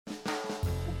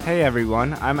Hey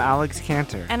everyone, I'm Alex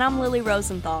Cantor. And I'm Lily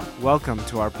Rosenthal. Welcome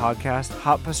to our podcast,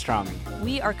 Hot Pastrami.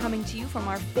 We are coming to you from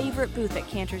our favorite booth at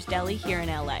Cantor's Deli here in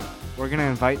LA. We're going to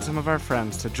invite some of our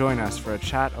friends to join us for a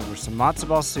chat over some matzo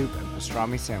ball soup and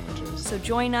pastrami sandwiches. So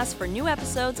join us for new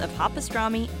episodes of Hot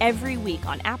Pastrami every week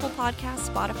on Apple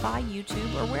Podcasts, Spotify,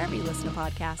 YouTube, or wherever you listen to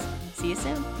podcasts. See you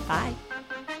soon. Bye.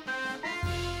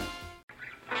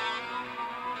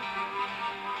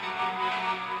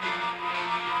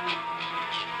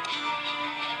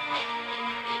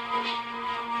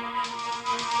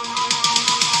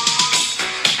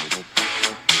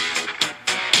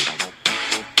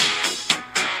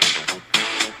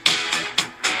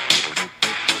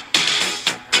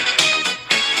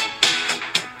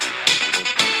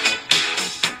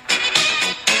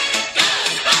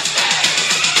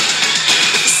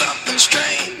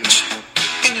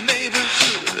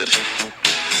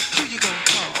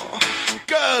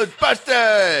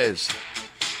 Ghostbusters!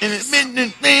 And it's man,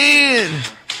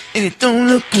 and it don't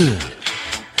look good.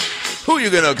 Who you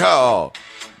gonna call?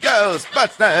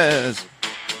 Ghostbusters!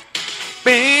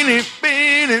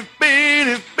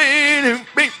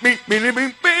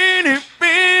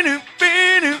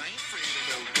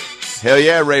 Hell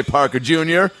yeah, Ray Parker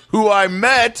Jr., who I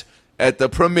met at the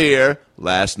premiere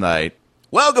last night.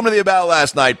 Welcome to the About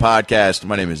Last Night podcast.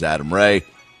 My name is Adam Ray.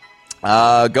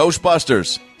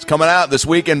 Ghostbusters. It's coming out this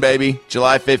weekend, baby.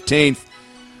 July 15th.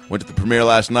 Went to the premiere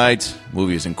last night.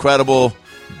 Movie is incredible.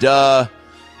 Duh.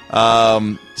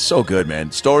 So good,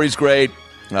 man. Story's great.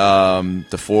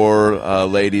 The four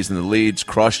ladies in the leads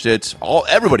crushed it.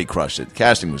 Everybody crushed it. The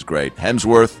casting was great.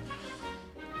 Hemsworth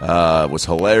was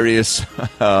hilarious.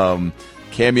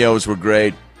 Cameos were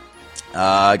great.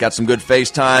 I got some good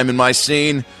FaceTime in my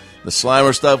scene. The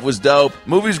Slimer stuff was dope.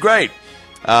 Movie's great.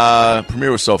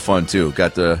 Premiere was so fun, too.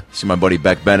 Got to see my buddy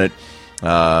Beck Bennett,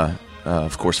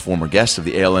 of course, former guest of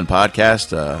the ALN podcast,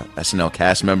 SNL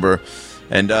cast member,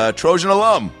 and Trojan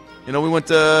alum. You know, we went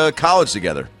to college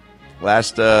together.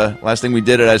 Last thing we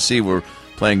did at SC, we were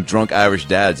playing drunk Irish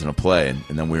dads in a play,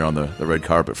 and then we were on the red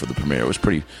carpet for the premiere. It was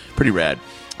pretty rad.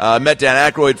 Met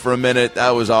Dan Aykroyd for a minute.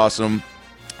 That was awesome.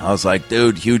 I was like,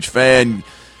 dude, huge fan.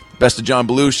 Best of John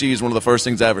Belushi is one of the first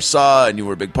things I ever saw, and you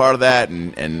were a big part of that.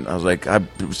 And I was like, I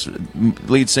was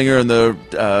lead singer in the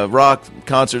rock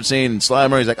concert scene in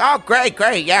Slimer. He's like, oh, great,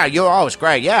 yeah, you're always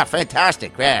great, yeah,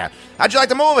 fantastic, yeah. How'd you like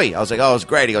the movie? I was like, oh, it was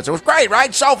great. He goes, it was great,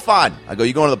 right? So fun. I go,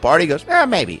 you going to the party? He goes, yeah,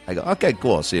 maybe. I go, okay,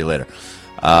 cool, I'll see you later.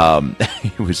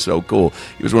 He was so cool.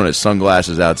 He was wearing his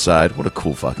sunglasses outside. What a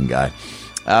cool fucking guy.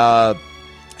 Yeah,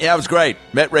 it was great.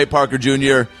 Met Ray Parker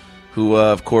Jr., who,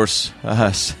 of course,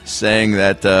 sang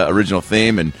that original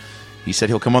theme, and he said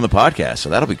he'll come on the podcast, so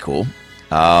that'll be cool.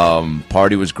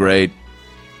 Party was great.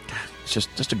 It's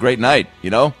just a great night, you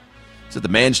know? It's at the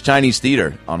Man's Chinese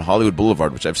Theater on Hollywood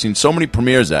Boulevard, which I've seen so many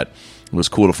premieres at. It was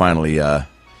cool to finally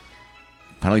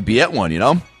be at one, you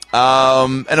know?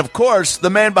 And, of course, the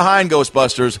man behind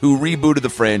Ghostbusters, who rebooted the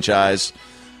franchise,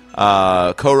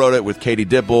 co-wrote it with Katie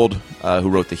Dippold, who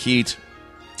wrote The Heat,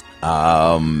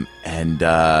 and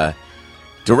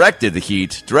directed The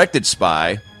Heat, directed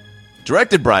Spy,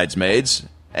 directed Bridesmaids,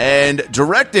 and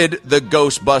directed the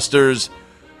Ghostbusters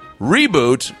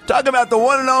reboot. Talking about the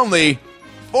one and only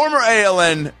former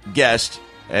ALN guest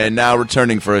and now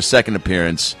returning for a second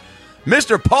appearance,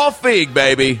 Mr. Paul Feig,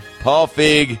 baby. Paul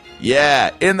Feig,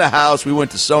 yeah, in the house. We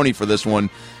went to Sony for this one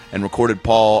and recorded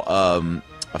Paul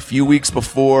a few weeks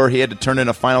before he had to turn in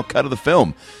a final cut of the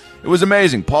film. It was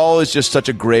amazing. Paul is just such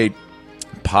a great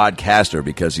podcaster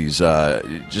because he's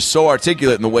just so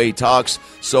articulate in the way he talks,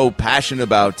 so passionate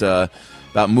about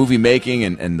movie making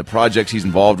and the projects he's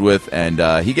involved with,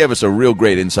 and he gave us a real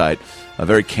great insight, a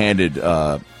very candid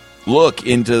look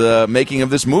into the making of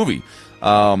this movie.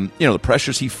 The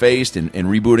pressures he faced in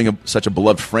rebooting such a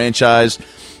beloved franchise,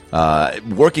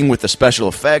 working with the special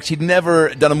effects. He'd never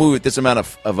done a movie with this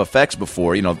amount of effects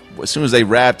before. You know, as soon as they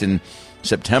wrapped in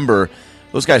September,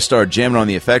 those guys started jamming on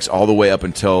the effects all the way up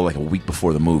until like a week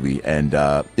before the movie, and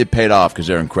it paid off because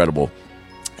they're incredible.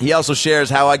 He also shares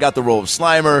how I got the role of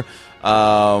Slimer,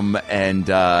 and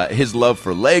his love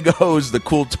for Legos, the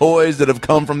cool toys that have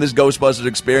come from this Ghostbusters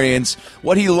experience,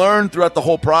 what he learned throughout the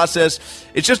whole process.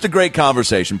 It's just a great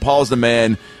conversation. Paul's the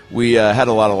man. We had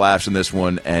a lot of laughs in this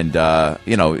one, and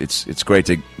it's great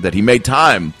that he made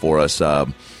time for us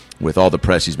with all the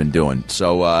press he's been doing.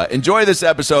 So enjoy this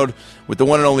episode with the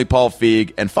one and only Paul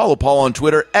Feig, and follow Paul on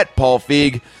Twitter at Paul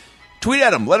Feig. Tweet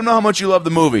at him. Let him know how much you love the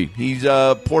movie. He's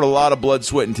poured a lot of blood,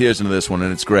 sweat, and tears into this one,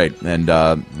 and it's great. And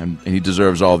he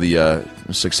deserves all the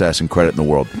success and credit in the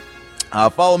world.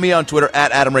 Follow me on Twitter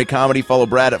at Adam Ray Comedy. Follow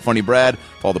Brad at Funny Brad.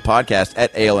 Follow the podcast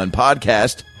at ALN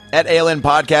Podcast. at ALN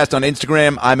Podcast on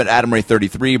Instagram. I'm at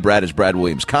AdamRay33. Brad is Brad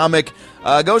Williams Comic.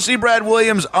 Go see Brad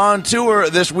Williams on tour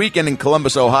this weekend in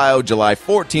Columbus, Ohio, July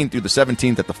 14th through the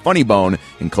 17th at the Funny Bone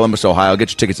in Columbus, Ohio.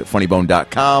 Get your tickets at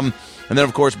funnybone.com. And then,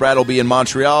 of course, Brad will be in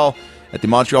Montreal at the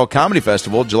Montreal Comedy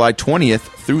Festival, July 20th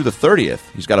through the 30th.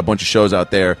 He's got a bunch of shows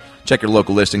out there. Check your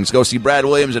local listings. Go see Brad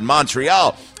Williams in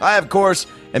Montreal. I, of course,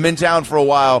 am in town for a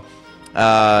while.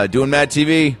 Doing Mad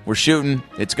TV. We're shooting.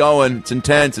 It's going. It's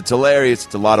intense. It's hilarious.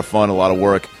 It's a lot of fun, a lot of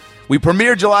work. We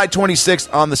premiere July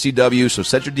 26th on the CW, so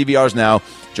set your DVRs now.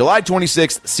 July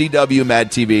 26th, CW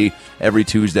Mad TV, every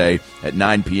Tuesday at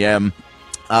 9 p.m.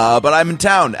 But I'm in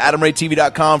town.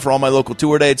 AdamRayTV.com for all my local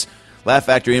tour dates. Laugh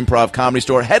Factory Improv Comedy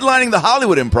Store, headlining the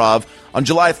Hollywood Improv on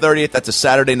July 30th. That's a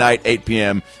Saturday night, 8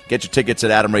 p.m. Get your tickets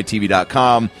at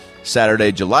AdamRayTV.com.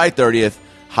 Saturday, July 30th,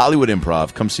 Hollywood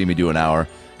Improv. Come see me do an hour.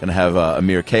 Going to have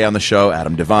Amir K on the show,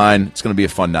 Adam Devine. It's going to be a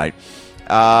fun night.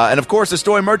 And, of course,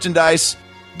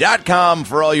 TheStoryMerchandise.com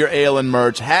for all your ALN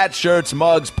merch. Hats, shirts,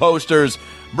 mugs, posters.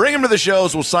 Bring them to the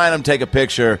shows. We'll sign them, take a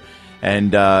picture,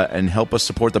 and help us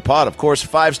support the pod. Of course,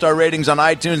 5-star ratings on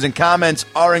iTunes and comments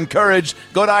are encouraged.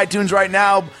 Go to iTunes right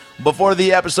now before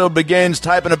the episode begins.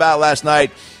 Type in About Last Night.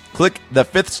 Click the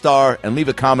 5th star and leave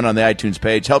a comment on the iTunes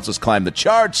page. Helps us climb the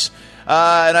charts.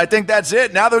 And I think that's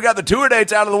it. Now that we got the tour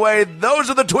dates out of the way, those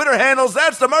are the Twitter handles.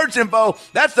 That's the merch info.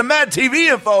 That's the Mad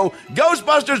TV info.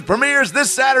 Ghostbusters premieres this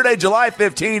Saturday, July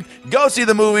 15th. Go see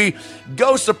the movie.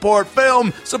 Go support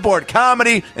film, support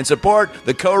comedy, and support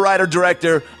the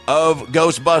co-writer-director of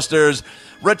Ghostbusters.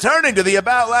 Returning to the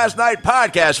About Last Night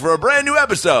podcast for a brand new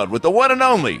episode with the one and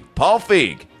only Paul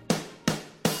Feig.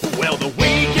 Well, the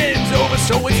weekend's over,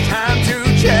 so it's time to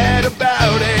chat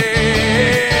about it.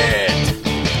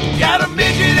 Got a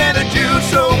midget and a Jew,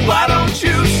 so why don't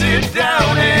you sit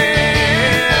down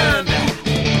and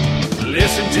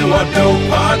listen to our dope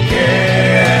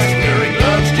podcast during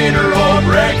lunch, dinner, or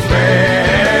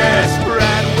breakfast.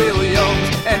 Brad Williams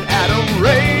and Adam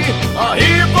Ray are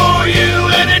here for you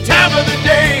any time of the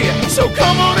day, so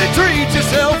come on and treat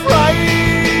yourself right.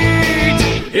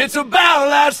 It's About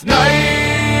Last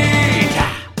Night.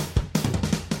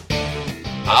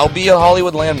 I'll be a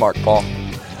Hollywood landmark, Paul.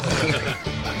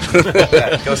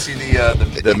 Go see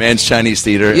the Man's Chinese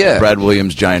Theater. Yeah. Brad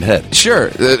Williams' giant head. Sure.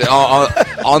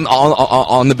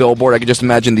 On the billboard, I could just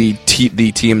imagine the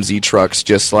TMZ trucks,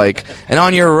 just like. And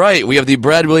on your right, we have the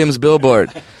Brad Williams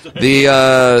billboard.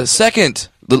 The second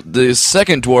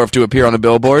dwarf to appear on the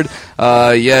billboard.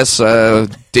 Yes,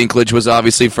 Dinklage was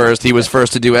obviously first. He was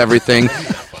first to do everything.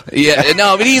 Yeah,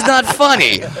 no, but he's not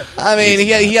funny. I mean,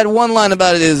 he had one line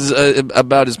about his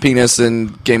penis in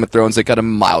Game of Thrones that got a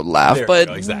mild laugh, but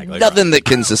nothing that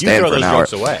can sustain for an hour.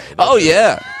 Away. Oh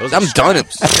yeah, I'm done.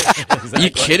 Exactly. Are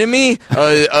you kidding me?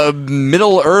 A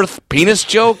Middle Earth penis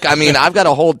joke? I mean, I've got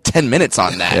a whole 10 minutes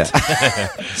on that. Yeah.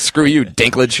 Screw you,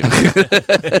 Dinklage.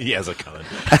 He has a comment.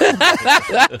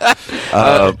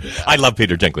 I love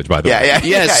Peter Dinklage, by the way. Yeah.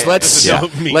 Yes, let's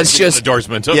just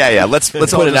endorsement. Let's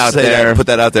put it out there. Put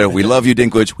that out there. We love you,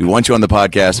 Dinklage. We want you on the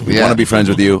podcast. We want to be friends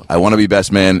with you. I want to be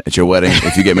best man at your wedding.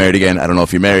 If you get married again, I don't know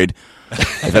if you're married.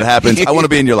 If it happens, I want to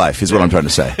be in your life, is what I'm trying to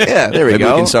say. Yeah, there we Maybe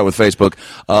go. we can start with Facebook.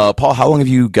 Paul, how long have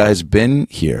you guys been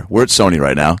here? We're at Sony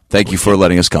right now. Thank you for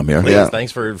letting us come here. Please,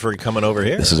 thanks for coming over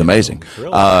here. This is amazing.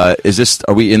 Are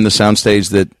we in the soundstage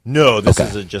that... No, this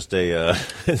is just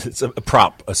it's a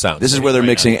prop, a sound. This is where they're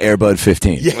mixing Air Bud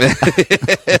 15. Yeah.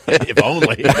 If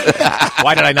only.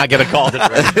 Why did I not get a call today?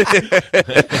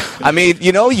 I mean,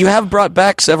 you have brought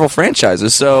back several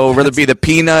franchises, so whether it be the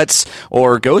Peanuts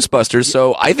or Ghostbusters,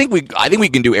 so I think we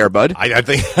can do Air Bud. I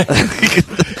think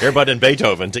Air Bud and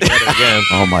Beethoven together again.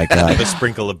 Oh my God. With a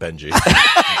sprinkle of Benji.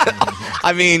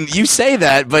 I mean, you say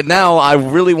that, but now I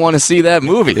really want to see that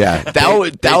movie. Yeah. That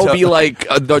would be like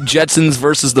the Jetsons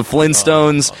versus the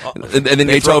Flintstones, and then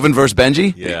Beethoven versus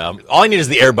Benji? Yeah. All I need is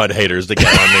the Air Bud haters to get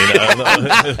on me.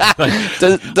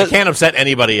 I can't upset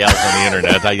anybody else on the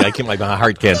internet. I can't, my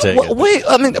heart can't take it. Wait,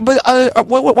 I mean, but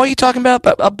what are you talking about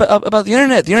the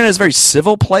internet? The internet is a very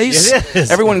civil place. It is.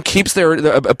 Everyone keeps their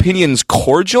opinions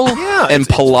cordial and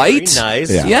polite. It's very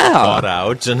nice. Yeah. Thought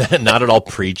out and not at all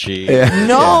preachy. Yeah.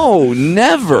 No,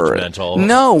 never. Judgmental.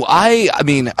 No, I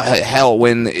mean, hell,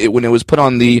 when it was put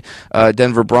on the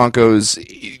Denver Broncos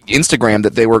Instagram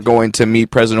that they were going to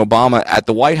meet President Obama at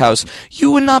the White House,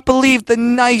 you would not believe the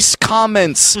nice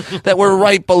comments that were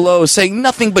right below, saying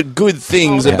nothing but good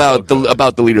things about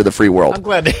the leader of the free world. I'm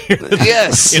glad to hear that.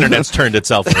 Yes. The internet's turned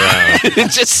itself around.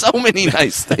 Just so many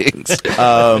nice things.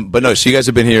 But no, so you guys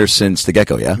have been here since the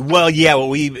get-go, yeah? Well, yeah.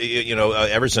 Well,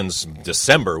 ever since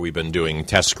December, we've been doing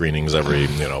test screenings every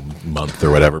month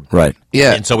or whatever. Right.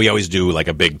 Yeah. And so we always do like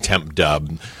a big temp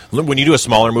dub. When you do a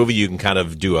smaller movie, you can kind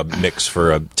of do a mix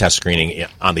for a test screening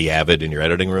on the Avid in your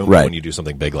editing room. Right. When you do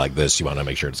something big like this, you want to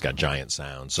make sure it's got giant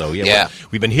sound. So Yeah.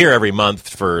 we've been here every month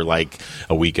for like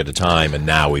a week at a time, and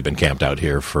now we've been camped out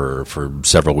here for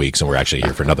several weeks, and we're actually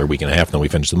here for another week and a half. Then we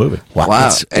finish the movie.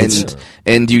 Wow.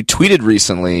 And you tweeted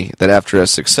recently that after a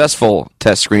successful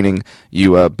test screening,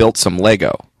 you built some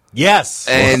Lego. Yes,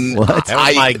 And that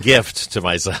was my gift to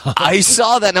myself. I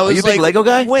saw that and I was you a like, big Lego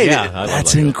guy? Wait, Yeah, I love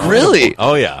That's Lego. incredible. really?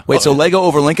 Oh yeah. Wait, so Lego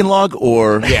over Lincoln Log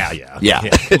or? Yeah.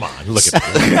 Come on, look at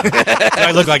me.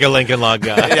 I look like a Lincoln Log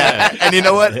guy. Yeah, and you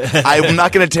know what? I'm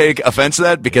not going to take offense to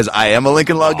that because I am a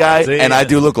Lincoln Log guy, see? and I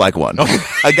do look like one.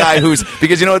 A guy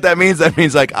because you know what that means? That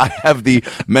means like I have the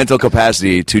mental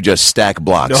capacity to just stack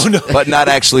blocks, but not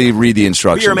actually read the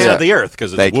instructions. You're a man of the earth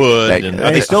because it's Thank you, wood. thank And, you.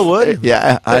 are they still wood?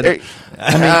 Yeah,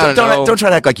 I mean, don't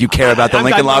try to act like you care about the I'm-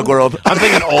 Lincoln I'm- Log world. I'm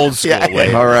thinking old school. Yeah.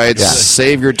 way. All right,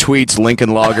 save your tweets, Lincoln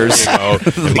Loggers.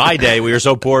 In my day, we were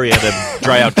so poor you had to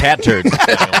dry out cat turds.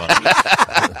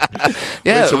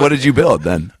 Yeah. So what did you build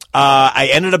then? I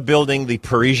ended up building the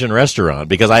Parisian restaurant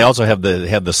because I also have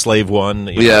the slave one,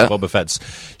 Boba Fett's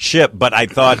ship. But I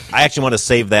thought I actually want to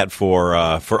save that for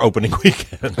opening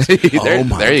weekend.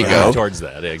 there you go. Towards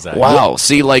that, exactly. Wow.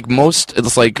 See, like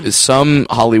it's like some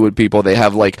Hollywood people, they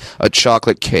have like a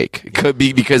chocolate cake. It could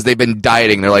be because they've been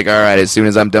dieting. They're like, all right, as soon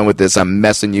as I'm done with this, I'm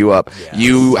messing you up. Yes.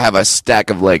 You have a stack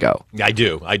of Lego. I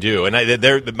do, and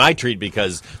they're my treat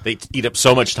because they eat up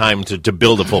so much time to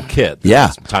build a full kit. Yeah.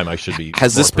 It's time I should be.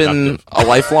 Has more this been productive. a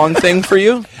lifelong thing for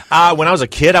you? When I was a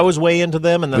kid, I was way into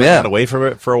them, and then I got away from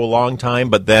it for a long time.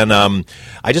 But then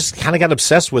I just kind of got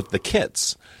obsessed with the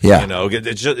kits. Yeah.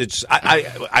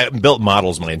 I built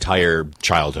models my entire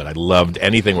childhood. I loved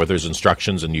anything where there's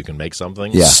instructions and you can make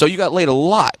something. Yeah. So you got laid a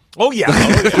lot. Oh yeah.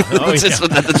 That's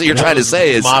what you're trying to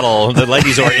say is Model. The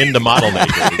ladies who are into model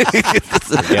making.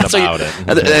 Forget So you- about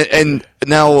it. And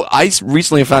now I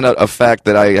recently found out a fact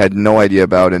that I had no idea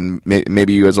about, and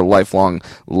maybe you as a lifelong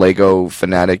Lego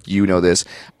fanatic, you know this.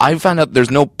 I found out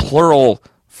there's no plural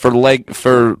for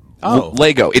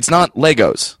Lego. It's not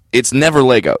Legos. It's never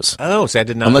Legos. Oh, see, I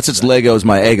did not. Unless it's Legos,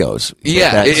 my egos.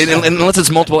 Yeah, That's- unless it's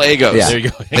multiple egos. Yeah. There you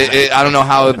go. I don't know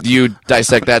how you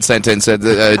dissect that sentence,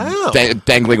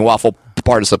 dangling waffle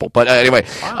participle. But anyway,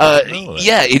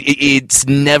 yeah, it's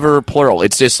never plural.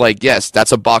 It's just like, yes,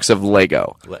 that's a box of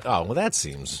Lego. Oh, well, that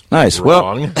seems Nice.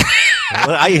 wrong.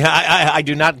 I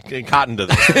do not cotton to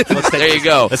this. There you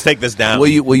go. Let's take this down. Will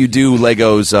you do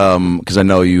Legos? Because I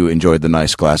know you enjoyed the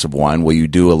nice glass of wine. Will you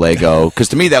do a Lego? Because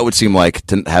to me that would seem like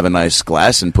to have a nice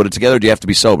glass and put it together. Do you have to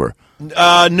be sober?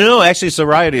 No, actually,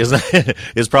 sobriety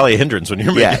is probably a hindrance when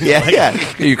you're making. Yeah.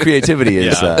 Your creativity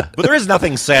is. But there is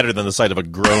nothing sadder than the sight of a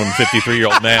grown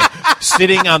 53-year-old man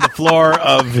sitting on the floor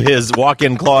of his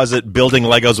walk-in closet building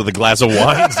Legos with a glass of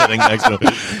wine sitting next to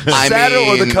him. Sadder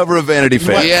or the cover of Vanity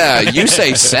Fair? Yeah, you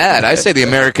say sad. I say the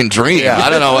American dream. I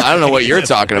don't know what you're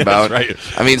talking about. right.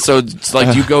 I mean, so it's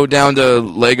like you go down to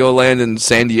Legoland in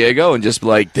San Diego and just be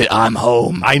like, I'm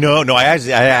home. I know. No, I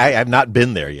have not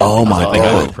been there yet. Oh, my I think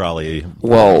I God. would probably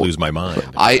lose my mind.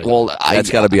 That's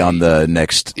got to be on the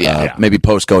next, Yeah. maybe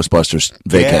post Ghostbusters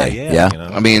vacay. Yeah. You know?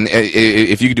 I mean,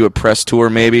 if you could do a press tour,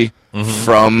 maybe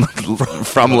from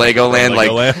Legoland, like,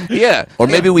 Legoland? yeah, Or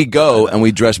maybe we go and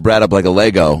we dress Brad up like a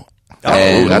Lego.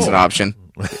 Ooh, that's an option.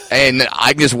 And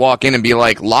I can just walk in and be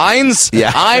like, lines?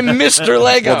 Yeah. I'm Mr.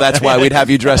 Lego. Well, that's why we'd have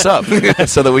you dress up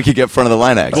so that we could get front of the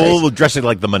line acts. We'll dress it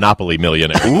like the Monopoly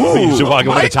millionaire. You should walk in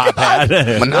with a top hat.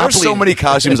 There are so many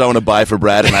costumes I want to buy for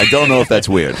Brad, and I don't know if that's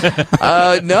weird.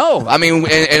 No, I mean, and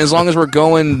as long as we're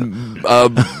going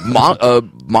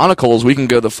monocles, we can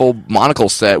go the full monocle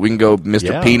set. We can go Mr.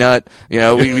 Yeah. Peanut. You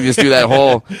know, we just do that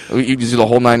whole. You just do the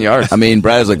whole 9 yards. I mean,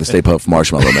 Brad is like the Stay Puft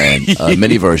Marshmallow Man.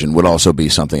 Mini version would also be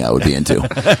something I would be into.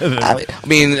 I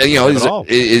mean, you know,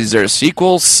 is there a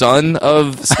sequel, Son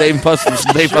of Stay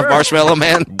Puft Marshmallow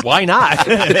Man? Why not?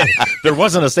 There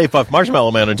wasn't a Stay Puft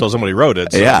Marshmallow Man until somebody wrote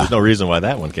it. So Yeah. there's no reason why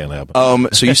that one can't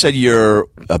happen. So you said you're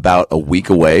about a week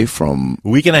away from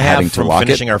Week and a half having to from lock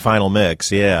finishing it? our final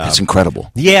mix. Yeah, It's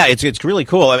incredible. Yeah, it's really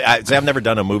cool. cool. I've never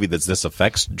done a movie that's this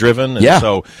effects driven. And Yeah.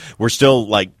 so we're still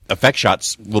like effect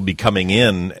shots will be coming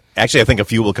in. Actually, I think a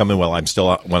few will come in while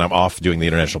I'm off doing the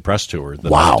international press tour.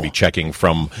 That Wow. I'll be checking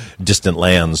from distant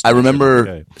lands. I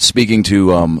remember speaking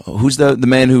to who's the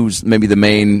man who's maybe the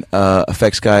main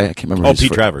effects guy. I can't remember. Oh, his Pete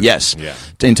first- Travers. Yes. Yeah.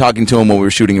 And talking to him when we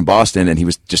were shooting in Boston, and he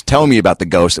was just telling me about the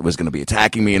ghost that was going to be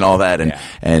attacking me and all that,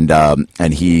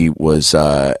 and he was.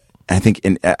 I think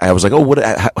I was like,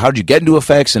 oh, how did you get into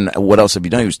effects, and what else have you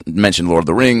done? He mentioned Lord of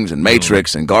the Rings and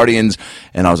Matrix and Guardians,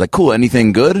 and I was like, cool.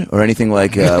 Anything good or anything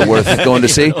like worth going to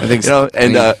see? I think so.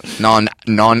 And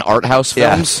non art house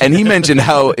films. Yeah. And he mentioned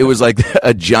how it was like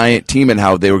a giant team and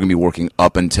how they were going to be working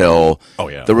up until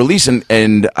the release,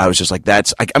 and I was just like,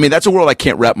 that's a world I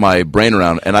can't wrap my brain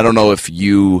around, and I don't know if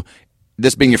you.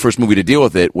 This being your first movie to deal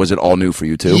with it, was it all new for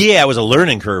you too? Yeah, it was a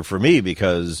learning curve for me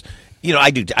because.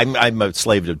 I'm a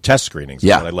slave to test screenings.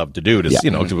 Yeah. That's what I love to do.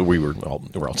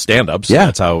 We're all stand-ups. Yeah.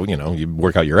 That's how, you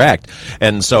work out your act.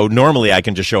 And so normally I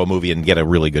can just show a movie and get a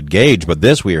really good gauge, but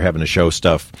this we were having to show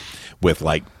stuff with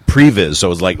like previs, so it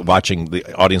was like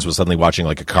the audience was suddenly watching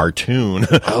like a cartoon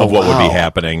of what would be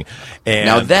happening. And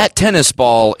now that tennis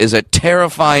ball is a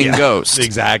terrifying ghost.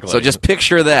 Exactly. So just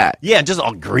picture that. Yeah, just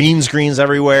all green screens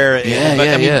everywhere.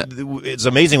 It's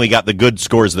amazing we got the good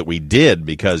scores that we did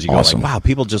because you go like, wow,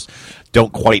 people just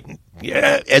don't quite.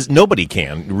 Yeah, as nobody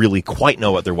can really quite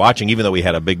know what they're watching, even though we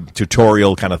had a big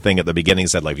tutorial kind of thing at the beginning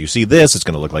said, like, if you see this, it's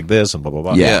going to look like this, and blah, blah,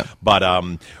 blah. Yeah. But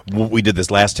we did this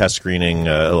last test screening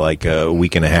like a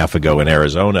week and a half ago in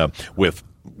Arizona with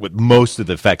most of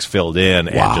the effects filled in,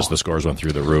 and just the scores went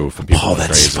through the roof. And people went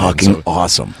that's crazy. fucking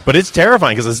awesome. But it's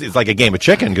terrifying because it's like a game of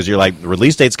chicken because you're like, the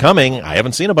release date's coming. I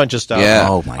haven't seen a bunch of stuff. Yeah.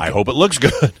 Oh my God. I hope it looks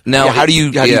good. Now, How do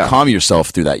you calm yourself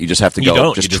through that? You just have to You go.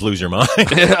 don't. You just lose your mind.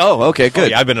 Oh, okay,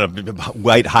 good. I've been in a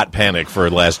white hot panic for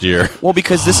last year. Well,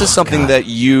 because this is something that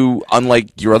you,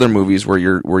 unlike your other movies where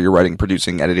you're writing,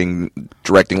 producing, editing,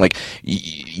 directing, like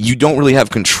you don't really have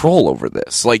control over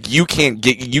this. Like you can't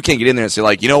get in there and say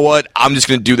like, you know what, I'm just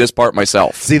going to do this part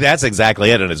myself. See, that's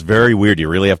exactly it, and it's very weird. You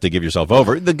really have to give yourself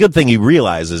over. The good thing you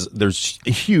realize is there's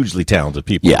hugely talented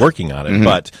people working on it,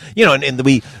 but and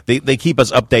they keep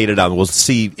us updated on. We'll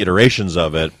see iterations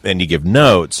of it, and you give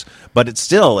notes. But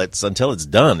it's until it's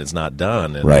done, it's not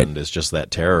done, and it's just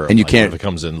that terror. And you like, can't if it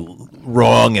comes in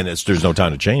wrong, and there's no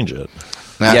time to change it.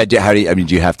 How do you?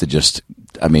 Do you have to just?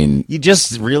 You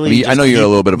just really. I know you're a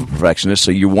little bit of a perfectionist, so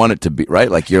you want it to be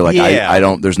right. Like you're like, I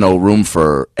don't. There's no room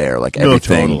for error. Like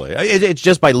everything. No, totally. It's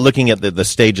just by looking at the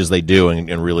stages they do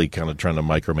and really kind of trying to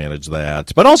micromanage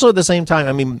that. But also at the same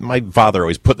time, my father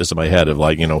always put this in my head of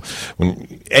like,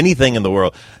 when anything in the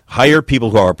world, hire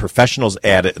people who are professionals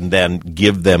at it and then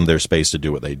give them their space to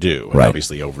do what they do. And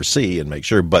obviously oversee and make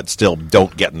sure, but still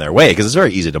don't get in their way because it's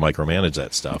very easy to micromanage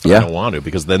that stuff. And I don't want to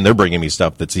because then they're bringing me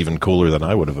stuff that's even cooler than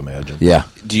I would have imagined. Yeah.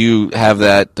 Do you have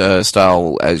that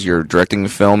style as you're directing the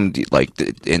film?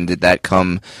 And did that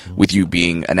come with you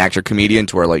being an actor comedian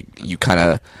to where like you kind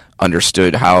of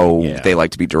understood how they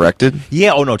like to be directed?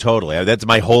 Yeah. Oh no, totally. That's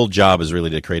my whole job is really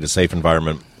to create a safe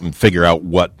environment and figure out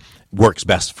what works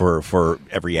best for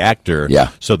every actor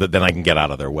so that then I can get out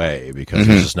of their way because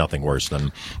there's just nothing worse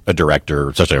than a director,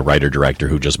 especially a writer-director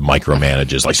who just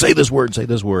micromanages, like, say this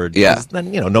word. Yeah.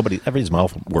 Then, everybody's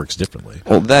mouth works differently.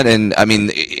 Well, that and,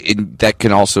 that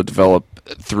can also develop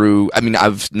through,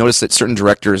 I've noticed that certain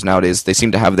directors nowadays, they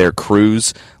seem to have their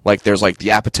crews, like there's like the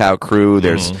Apatow crew,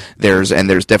 there's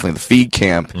definitely the feed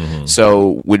camp.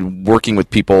 So when working with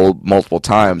people multiple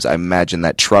times, I imagine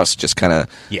that trust just kind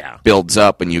of builds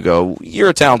up and you go, you're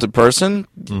a talented person,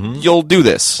 you'll do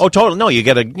this. Oh, totally. No, you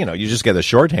just get a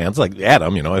shorthand. It's like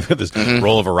Adam, I've got this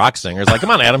role of a rock singer. It's like, come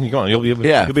on, Adam, you'll be a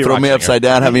throw rock me singer. upside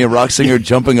down, have me a rock singer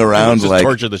jumping around, just like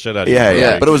torture the shit out of you.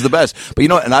 Yeah. But it was the best. But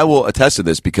and I will attest to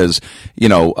this because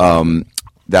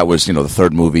that was the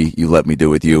third movie you let me do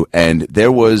with you, and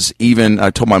there was even I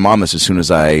told my mom this as soon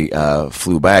as I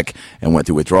flew back and went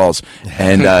through withdrawals,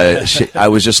 and I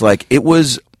was just like, it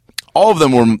was. All of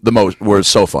them were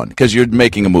so fun because you're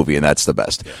making a movie and that's the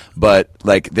best. But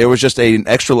like there was just an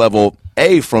extra level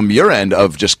from your end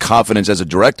of just confidence as a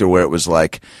director where it was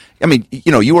like,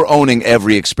 you were owning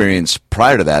every experience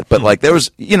prior to that, but like there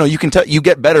was, you can tell you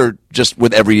get better just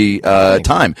with every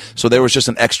time. So there was just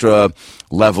an extra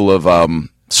level of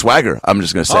swagger, I'm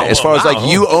just going to say. As far as like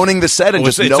you owning the set and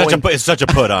just knowing. It's such a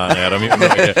put on, Adam.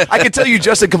 I can tell you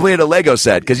Justin completed a Lego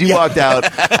set because you walked out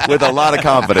with a lot of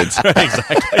confidence.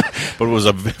 Exactly. But it was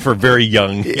for very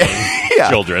young.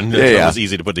 children. Yeah, It yeah. was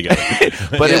easy to put together.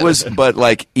 But it was, but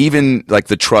like even like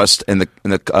the trust and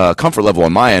the comfort level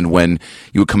on my end when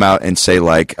you would come out and say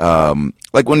like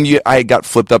when I got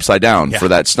flipped upside down for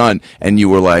that stunt and you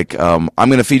were like, I'm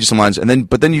going to feed you some lines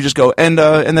but then you just go and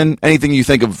then anything you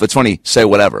think of that's funny, say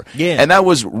whatever. Yeah. And that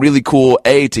was really cool,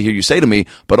 to hear you say to me,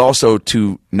 but also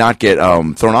to not get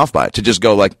thrown off by it, to just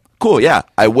go like, cool, yeah,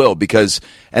 I will, because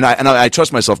I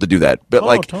trust myself to do that. But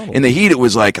totally. in the heat, it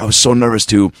was like I was so nervous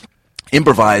to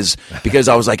improvise because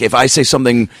I was like, if I say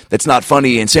something that's not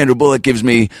funny and Sandra Bullock gives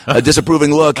me a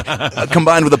disapproving look,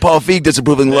 combined with a Paul Feig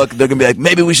disapproving look, they're gonna be like,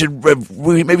 maybe we should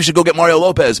go get Mario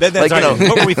Lopez. That's like, right.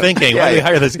 What were we thinking? Why did we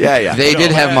hire this guy? Yeah. They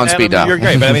did have him on speed dial. You're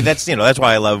great, but I mean that's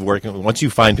why I love working. Once you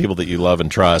find people that you love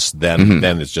and trust, then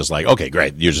it's just like, okay,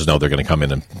 great. You just know they're going to come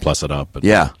in and plus it up.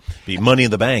 And be money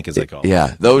in the bank, as they call it.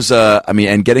 Yeah, those.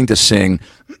 And getting to sing.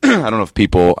 I don't know if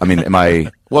people.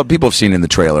 People have seen in the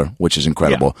trailer, which is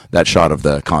incredible. Yeah. That shot of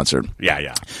the concert.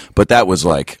 Yeah. But that was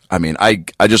like, I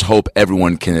just hope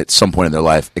everyone can at some point in their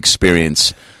life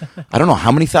experience. I don't know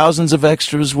how many thousands of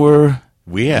extras were.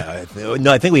 I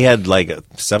think we had like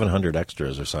 700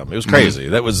 extras or something. It was crazy.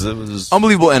 It was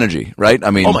Unbelievable energy, right?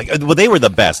 I mean, oh my God. Well, they were the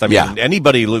best. I mean, Yeah.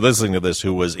 anybody listening to this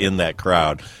who was in that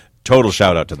crowd, total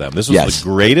shout out to them. This was the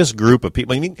greatest group of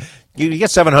people. I mean, you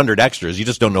get 700 extras, you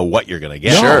just don't know what you're going to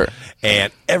get. Sure.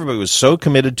 And everybody was so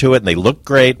committed to it, and they looked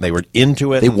great, and they were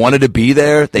into it. they wanted to be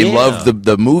there. They loved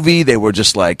the movie. They were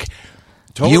just like.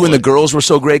 Totally. You and the girls were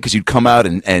so great because you'd come out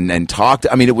and talk.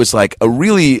 I mean, it was like a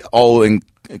really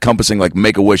all-encompassing like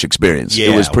Make-A-Wish experience.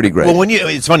 Yeah. It was pretty great. Well,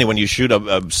 it's funny when you shoot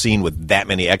a scene with that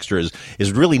many extras.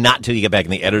 Is really not until you get back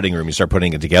in the editing room you start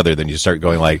putting it together. Then you start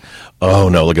going like, oh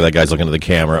no, look at that guy's looking at the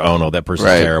camera. Oh no, that person's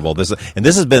terrible. This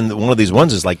has been one of these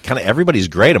ones. Is like kind of everybody's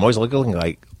great. I'm always looking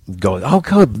like going, oh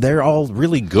good, they're all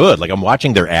really good. Like I'm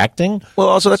watching their acting. Well,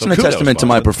 also that's a testament to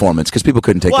my performance because people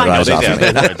couldn't take their eyes off me.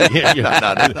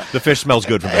 The fish smells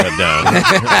good from the head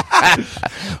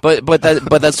down.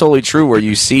 But that's totally true. Where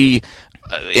you see,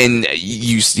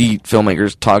 you see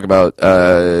filmmakers talk about.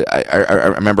 I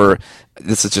remember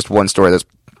this is just one story that's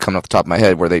coming off the top of my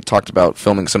head where they talked about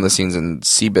filming some of the scenes in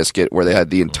Seabiscuit where they had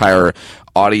the entire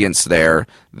audience there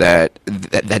that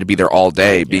had to be there all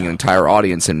day, being an entire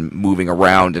audience and moving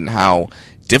around, and how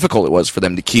difficult it was for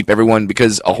them to keep everyone,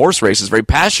 because a horse race is very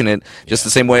passionate, just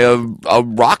the same way a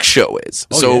rock show is.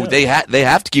 They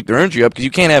have to keep their energy up, because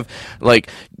you can't have like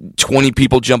 20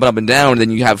 people jumping up and down, and then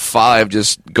you have 5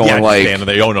 just going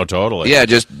totally. Yeah,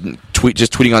 just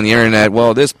tweeting on the internet.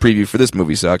 Well, this preview for this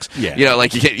movie sucks. Yeah, you know,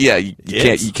 like you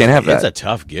can't have that. It's a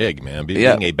tough gig, man.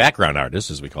 Being a background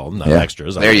artist, as we call them, not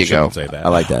extras. There you go. Say that. I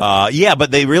like that.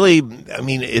 But they really, I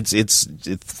mean, it's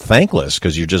thankless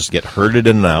because you just get herded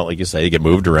in and out, like you say. You get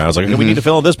moved around. It's like, okay, we need to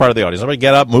fill in this part of the audience. Somebody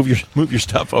get up, move your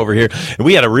stuff over here. And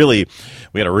we had a really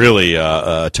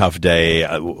tough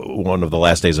day. One of the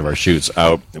last days of our shoots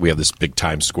out, we have this big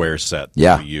Times Square set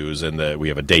that we use, and we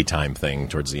have a daytime thing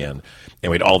towards the end. And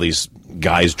we had all these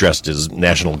guys dressed as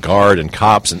National Guard and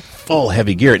cops and full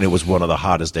heavy gear, and it was one of the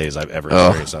hottest days I've ever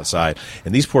experienced outside.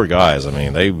 And these poor guys, I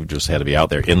mean, they just had to be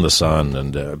out there in the sun,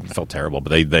 and felt terrible.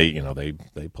 But they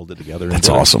pulled it together. That's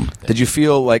awesome. Did you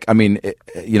feel like, I mean,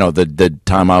 the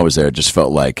time I was there, it just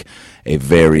felt like a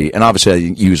very, and obviously I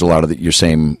use a lot of your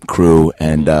same crew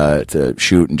and to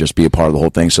shoot and just be a part of the whole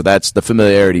thing. So that's the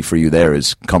familiarity for you there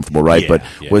is comfortable, right?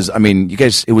 You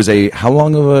guys, it was how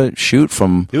long of a shoot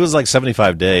from? It was like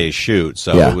 75-day shoot,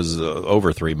 so it was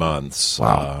over 3 months.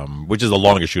 Wow. Which is the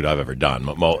longest shoot I've ever done.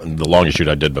 The longest shoot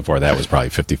I did before that was probably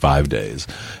 55 days.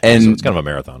 And so it's kind of a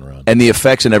marathon run. And the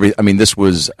effects and everything, I mean, this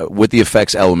was, with the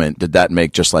effects element, did that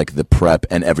make just like the prep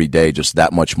and every day just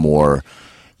that much more?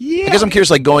 Yeah. I guess I'm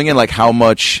curious, like going in, like how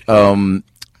much added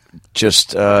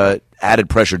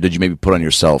pressure did you maybe put on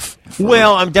yourself?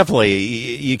 Well, I'm definitely,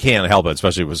 you can't help it,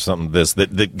 especially with something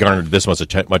that garnered this much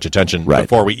attention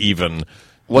before we even.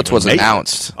 What was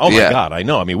announced? Oh my God, I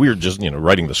know. I mean, we were just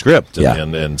writing the script,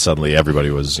 and suddenly everybody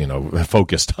was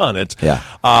focused on it. Yeah.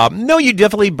 No, you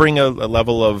definitely bring a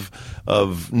level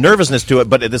of nervousness to it,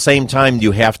 but at the same time,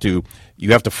 you have to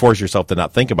force yourself to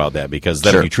not think about that, because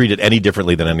then if you treat it any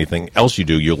differently than anything else you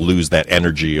do, you'll lose that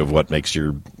energy of what makes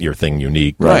your thing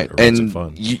unique. Right, and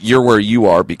fun. You're where you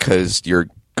are because you're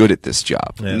good at this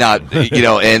job. Yeah. Not,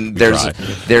 and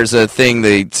there's a thing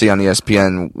they see on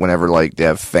ESPN whenever like they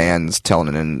have fans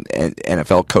telling an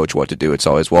NFL coach what to do. It's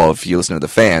always, well, if you listen to the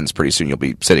fans, pretty soon you'll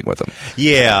be sitting with them.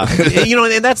 Yeah.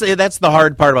 And that's the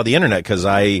hard part about the internet, because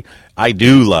I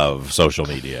do love social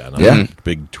media, and I'm a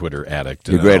big Twitter addict.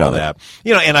 You're great all on that.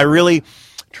 And I really,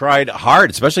 tried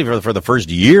hard, especially for the first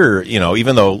year,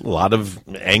 even though a lot of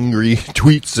angry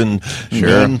tweets and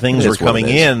mean things were coming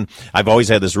in, I've always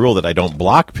had this rule that I don't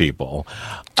block people.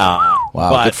 Wow,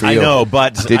 but good for you. I know,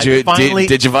 but Did you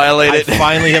violate it? I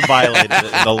finally have violated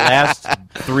it. The last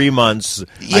 3 months,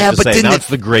 I have to say, now it's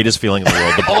the greatest feeling in the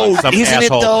world. To block some isn't it,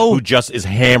 asshole though? who just is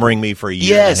hammering me for a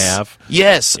year and a half.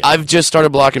 Yes, I've just started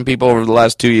blocking people over the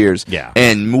last 2 years. Yeah.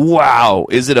 And wow,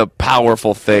 is it a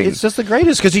powerful thing? It's just the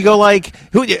greatest because you go like,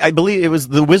 I believe it was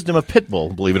the wisdom of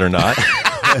Pitbull, believe it or not.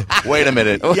 Wait a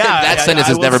minute. That sentence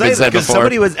has never been said before.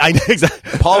 Somebody was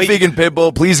exactly. Paul Feig and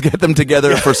Pitbull, please get them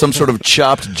together for some sort of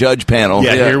chopped judge panel.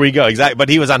 Yeah, here we go. Exactly. But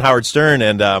he was on Howard Stern,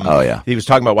 and he was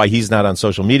talking about why he's not on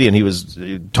social media, and he was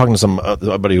talking to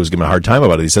somebody who was giving him a hard time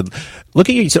about it. He said, "Look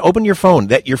at you." He said, "Open your phone.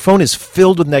 That your phone is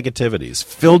filled with negativities,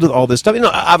 filled with all this stuff.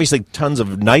 Obviously, tons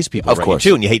of nice people, of course,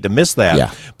 too, and you hate to miss that.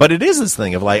 Yeah. But it is this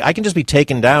thing of like, I can just be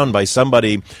taken down by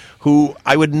somebody who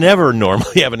I would never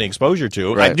normally have any exposure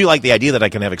to. Right. I do like the idea that I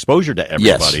can have exposure to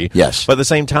everybody. Yes. But at the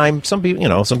same time, some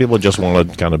people just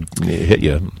want to kind of hit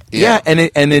you. Yeah, and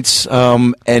it's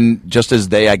and just as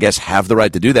they, I guess, have the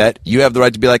right to do that, you have the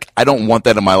right to be like, I don't want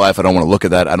that in my life. I don't want to look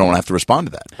at that. I don't want to have to respond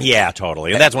to that. Yeah,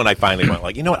 totally. And that's when I finally went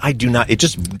like, you know what? I do not. It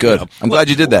just good. I'm glad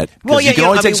you did that. Well, you can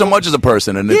only take so much as a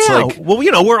person, and it's like, well,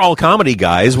 we're all comedy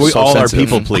guys. We all are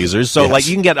people pleasers. So like,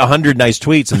 you can get 100 nice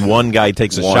tweets, and one guy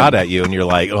takes a shot at you, and you're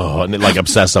like, oh, and like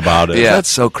obsess about it. Yeah, that's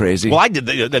so crazy. Well, I did,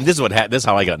 and this is this is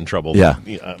how I got in trouble. Yeah,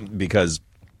 because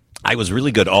I was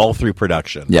really good all through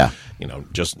production. Yeah.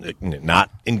 Just not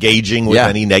engaging with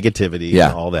any negativity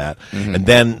and all that. Mm-hmm. And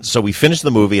then, so we finished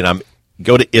the movie, and I'm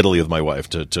go to Italy with my wife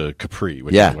to Capri,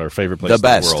 which is our favorite place in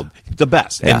the world. The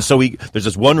best. Yeah. And so there's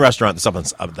this one restaurant that's up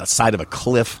on the side of a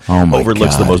cliff, God.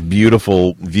 overlooks the most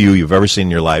beautiful view you've ever seen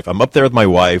in your life. I'm up there with my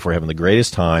wife. We're having the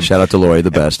greatest time. Shout out to Lori,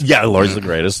 the best. Yeah, Lori's the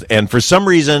greatest. And for some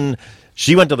reason,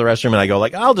 she went to the restroom, and I go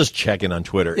like, I'll just check in on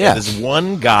Twitter. Yeah. And there's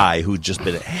one guy who's just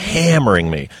been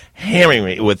hammering me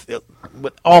with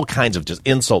all kinds of just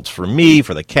insults for me,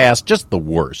 for the cast, just the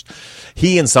worst.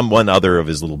 He and one other of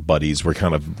his little buddies were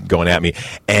kind of going at me,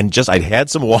 and I'd had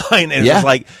some wine, and it was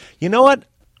like, you know what?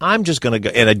 I'm just going to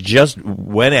go. And I just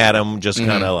went at him, just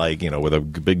kind of like, with a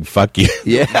big fuck you.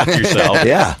 Yeah. Fuck yourself.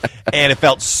 Yeah. And it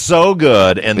felt so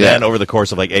good. And then over the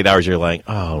course of like 8 hours, you're like,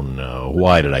 oh no,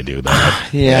 why did I do that?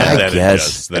 Yeah, and I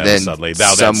guess. And then suddenly,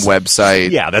 some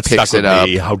website that's picks stuck it with up.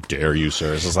 me. How dare you,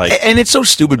 sir? It's like, And it's so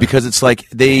stupid because it's like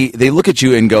they look at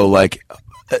you and go like,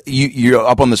 you're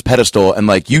up on this pedestal, and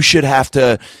like you should have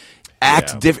to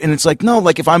act different. And it's like, no,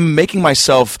 like if I'm making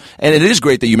myself, and it is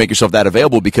great that you make yourself that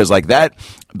available, because like that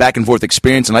back and forth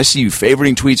experience, and I see you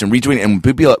favoriting tweets and retweeting, and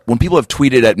when people have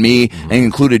tweeted at me and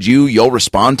included you'll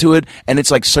respond to it, and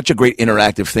it's like such a great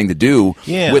interactive thing to do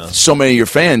with so many of your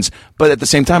fans. But at the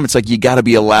same time, it's like you got to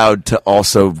be allowed to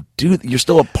also you're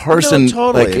still a person. No,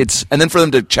 totally. Like and then for them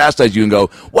to chastise you and go,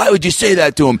 why would you say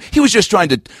that to him? He was just trying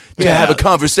to have a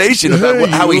conversation about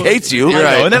how he hates you.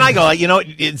 Right. And then I go, like,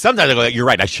 sometimes I go, you're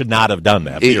right. I should not have done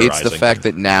that. It's the fact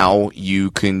that now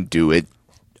you can do it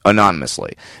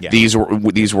anonymously. Yeah. These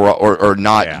were or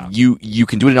not. Yeah. You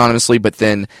can do it anonymously, but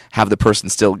then have the person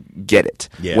still get it.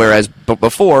 Yeah. Whereas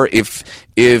before, if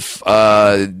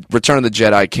Return of the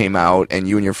Jedi came out and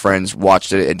you and your friends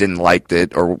watched it and didn't like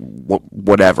it or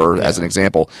whatever, as an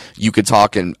example, you could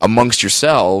talk amongst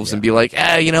yourselves and be like,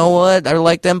 you know what, I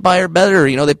like Empire better.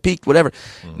 They peaked, whatever.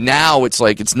 Now it's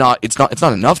like it's not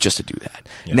enough just to do that.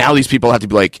 Yeah. Now these people have to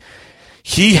be like,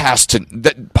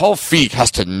 Paul Feig has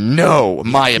to know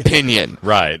my opinion,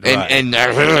 right? And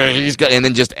he's got, and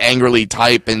then just angrily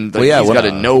type, and he's when got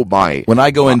to know my. When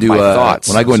I go into thoughts.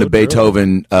 when I go into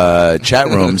Beethoven chat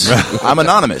rooms, I'm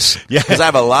anonymous because I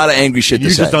have a lot of angry shit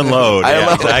to say. You just unload.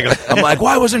 Exactly. I'm like,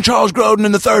 why wasn't Charles Grodin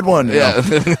in the third one? Yeah,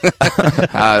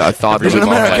 I thought he's an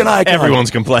American icon. Everyone's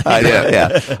complaining.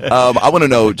 I want to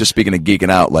know, just speaking of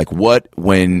geeking out, like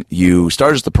when you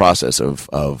started the process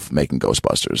of making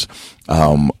Ghostbusters. I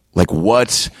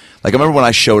remember when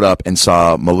I showed up and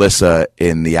saw Melissa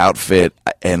in the outfit,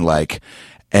 and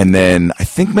then I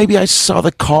think maybe I saw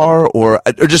the car or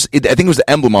just I think it was the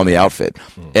emblem on the outfit,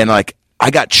 and like I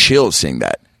got chills seeing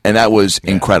that, and that was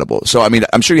incredible. So I mean,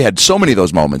 I'm sure you had so many of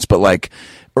those moments, but like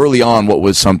early on, what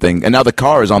was something? And now the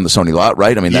car is on the Sony lot,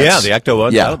 right? I mean, that's, the Ecto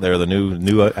One's out there, the new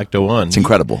Ecto One. It's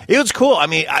incredible. It was cool. I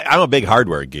mean, I'm a big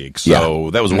hardware geek,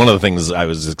 so that was one of the things I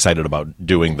was excited about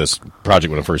doing this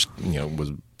project when it first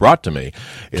was brought to me.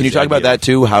 Can you talk about that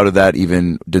too? How did that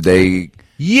even? Did they?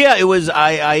 Yeah, it was.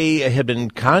 I had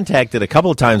been contacted a couple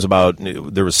of times about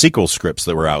there were sequel scripts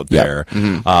that were out there,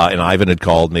 and Ivan had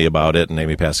called me about it, and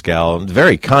Amy Pascal,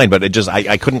 very kind, but it just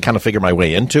I couldn't kind of figure my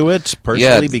way into it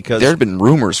personally because there had been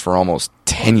rumors for almost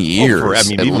 10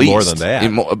 years. Even at least, more than that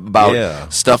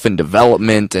about stuff in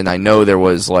development, and I know there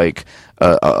was like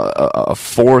a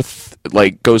fourth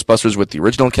like Ghostbusters with the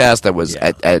original cast that was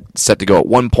at set to go at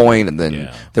one point, and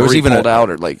then there was even pulled out,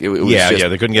 or like it was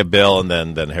they couldn't get Bill, and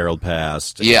then Harold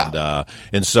passed,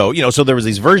 and so so there was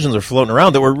these versions that were floating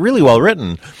around that were really well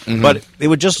written, but it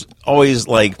would just always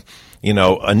like.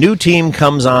 A new team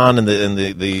comes on, and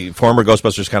the former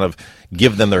Ghostbusters kind of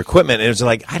give them their equipment, and it's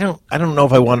like I don't know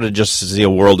if I wanted to just see a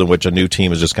world in which a new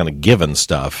team is just kind of given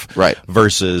stuff, right?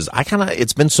 Versus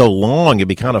it's been so long, it'd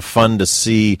be kind of fun to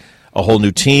see a whole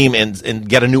new team and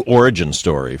get a new origin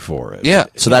story for it. Yeah,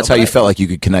 so that's how you felt like you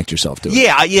could connect yourself to it.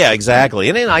 Yeah, exactly.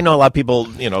 And I know a lot of people,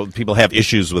 people have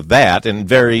issues with that,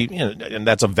 and and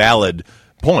that's a valid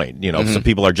point. Some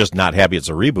people are just not happy it's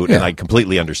a reboot, and I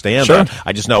completely understand that.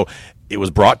 I just know it was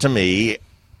brought to me.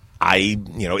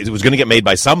 It was going to get made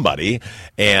by somebody,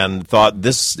 and thought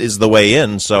this is the way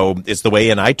in. So it's the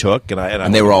way in I took,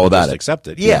 and they were all about it.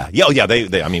 Accepted. Yeah.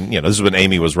 They. I mean, this is when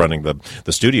Amy was running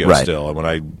the studio still, and when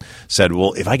I said,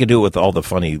 well, if I could do it with all the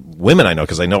funny women I know,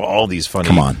 because I know all these funny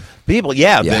people.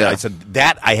 I said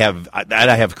that I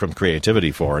have some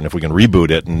creativity for, and if we can reboot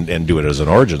it and do it as an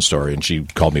origin story, and she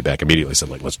called me back immediately, said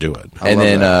like, let's do it. And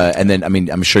then I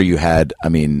mean, I'm sure you had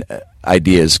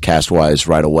ideas cast-wise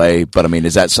right away, but I mean,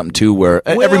 is that something too where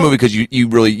every movie, because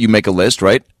you make a list,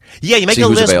 right? Yeah, you make a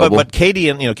list, but Katie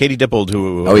and Katie Dippold,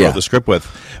 who wrote the script with,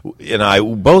 and I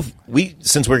both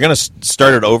since we're going to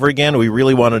start it over again, we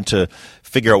really wanted to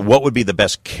figure out what would be the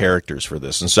best characters for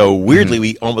this, and so weirdly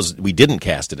we didn't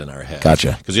cast it in our head.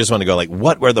 Gotcha. Because we just wanted to go like,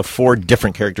 what were the 4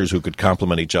 different characters who could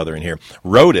complement each other in here?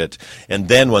 Wrote it, and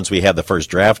then once we had the first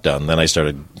draft done, then I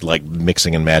started like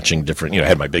mixing and matching different. I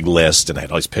had my big list and I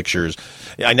had all these pictures.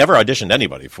 I never auditioned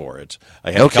anybody for it.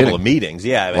 I had a couple of meetings.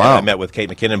 Yeah, wow. I met with Kate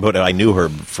McKinnon, but I knew her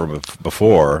from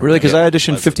before. Really? Because I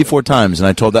auditioned 54 times, and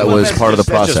I told that was part of the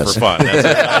process. That's just for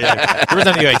fun. Every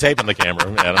time you ain't taping the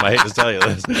camera, Adam, I hate to tell you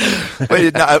this.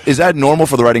 Wait, now, is that normal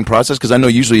for the writing process? Because I know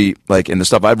usually, like in the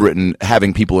stuff I've written,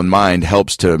 having people in mind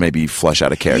helps to maybe flesh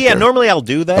out a character. Yeah, normally I'll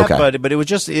do that, but it was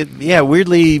just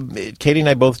weirdly, Katie and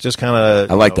I both just kind of.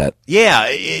 I like that. Yeah,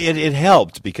 it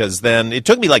helped because then it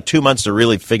took me like 2 months to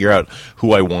really figure out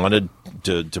who I wanted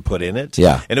to put in it.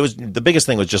 Yeah. And it was the biggest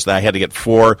thing was just that I had to get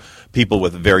 4 people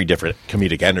with very different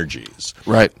comedic energies.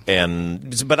 Right.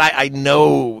 But I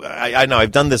know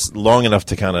I've done this long enough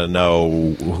to kind of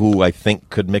know who I think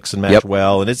could mix and match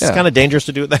well, and it's kind of dangerous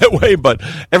to do it that way, but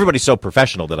everybody's so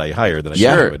professional that I hire that I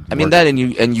sure would I mean that, and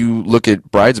you look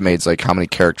at Bridesmaids, like how many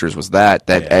characters was that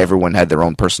everyone had their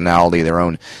own personality, their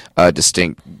own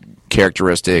distinct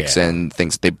characteristics and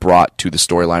things that they brought to the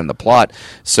storyline and the plot.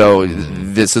 So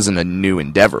this isn't a new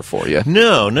endeavor for you.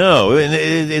 No.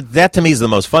 And that to me is the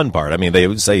most fun part. I mean, they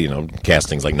would say,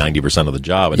 casting's like 90% of the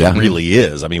job, and it really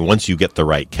is. I mean, once you get the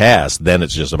right cast, then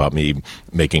it's just about me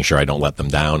making sure I don't let them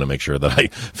down and make sure that I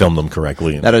film them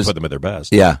correctly and put them at their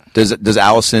best. Yeah. Does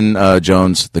Allison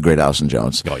Jones, the great Allison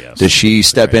Jones, yes. Does she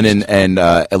step in and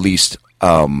at least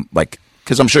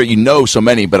because I'm sure so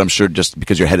many, but I'm sure just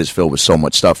because your head is filled with so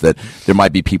much stuff that there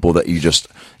might be people that you just,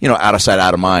 out of sight,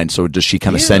 out of mind. So does she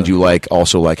kind of send you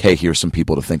hey, here's some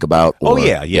people to think about? Or,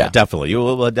 definitely. You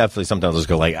will definitely sometimes just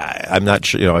go like, I'm not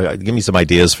sure, give me some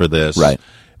ideas for this. Right.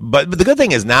 But the good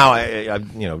thing is now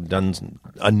I've done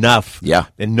enough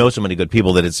and know so many good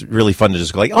people that it's really fun to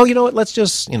just go like, oh, you know what, let's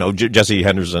just, Jesse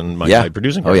Henderson, my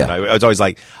producing partner, I was always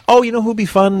like, oh, who'd be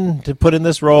fun to put in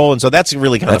this role? And so that's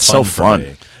really kind of fun. That's so fun. For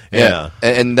me. Yeah.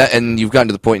 And you've gotten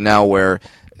to the point now where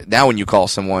now when you call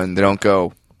someone, they don't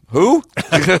go, who?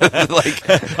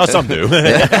 Some do.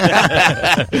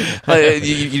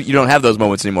 You don't have those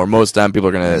moments anymore. Most of the time, people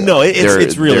are going to. No,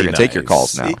 it's really they're going to take your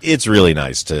calls now. It's really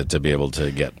nice to be able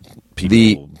to get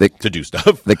people to do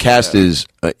stuff. The cast is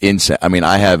insane. I mean,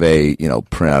 I have a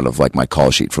printout of like my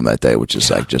call sheet from that day, which is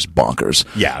like just bonkers.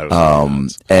 Yeah.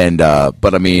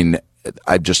 But I mean,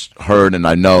 I've just heard and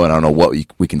I don't know what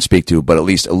we can speak to, but at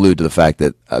least allude to the fact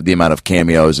that the amount of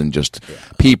cameos and just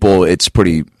people, it's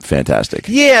pretty fantastic.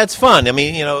 Yeah, it's fun. I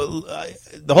mean,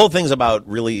 the whole thing's about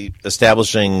really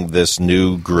establishing this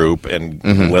new group and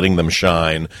letting them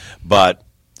shine, but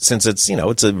since it's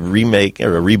it's a remake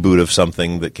or a reboot of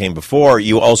something that came before,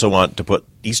 you also want to put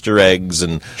Easter eggs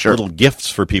and little gifts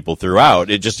for people throughout.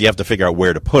 You have to figure out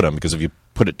where to put them, because if you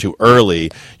put it too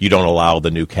early, you don't allow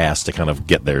the new cast to kind of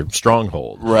get their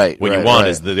stronghold. Right, What right, you want right.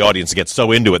 is the audience gets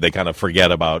so into it they kind of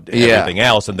forget about everything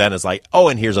else, and then it's like, oh,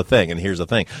 and here's a thing, and here's a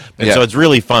thing. And Yeah. so it's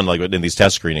really fun, like in these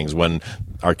test screenings, when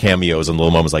our cameos and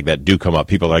little moments like that do come up,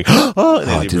 people are like, oh, and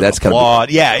they dude, that's gotta be- applaud.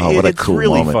 Yeah, oh, what a it's cool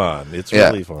really moment. fun. It's Yeah.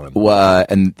 really fun.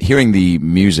 And hearing the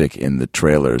music in the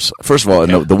trailers. First of all,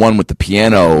 the one with the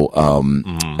piano,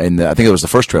 and I think it was the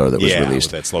first trailer that was Yeah,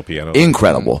 released. with that slow piano.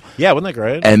 Incredible. Yeah, wasn't that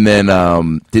great? And then,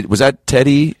 was that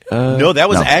Teddy? No, that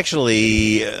was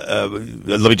actually.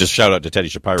 Let me just shout out to Teddy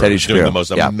Shapiro. Teddy who's doing Shapiro, the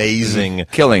most yeah. amazing,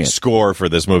 Killing it. score for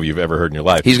this movie you've ever heard in your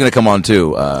life. He's going to come on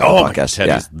too. Oh my God, podcast.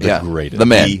 Teddy's yeah. the greatest, the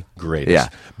man, the greatest. Yeah.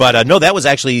 But no, that was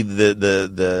actually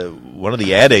the one of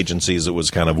the ad agencies that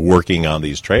was kind of working on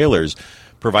these trailers.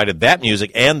 Provided that music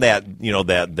and that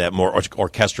that more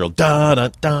orchestral da da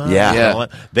da. Yeah. Yeah. and all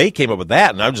that. They came up with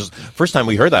that, and I was just first time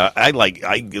we heard that,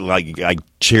 I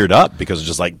cheered up because it's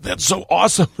just like that's so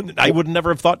awesome. I would never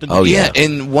have thought to do Oh, that. Yeah,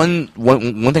 and one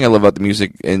thing I love about the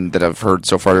music and that I've heard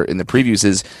so far in the previews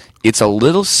is it's a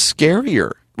little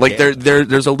scarier. Like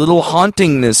there's a little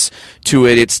hauntingness to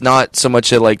it. It's not so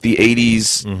much like the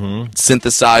 '80s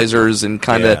synthesizers and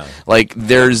kind of Yeah. like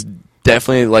there's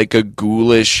definitely like a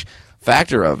ghoulish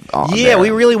factor of Yeah, we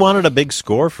really wanted a big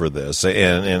score for this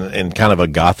and kind of a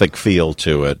gothic feel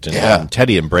to it. And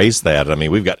Teddy embraced that. I mean,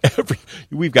 we've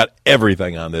got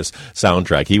everything on this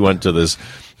soundtrack. He went to this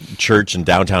church in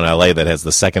downtown LA that has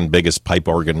the second biggest pipe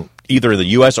organ either in the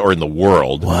US or in the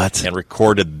world. What? And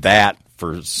recorded that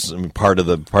for some part of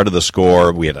the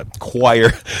score. We had a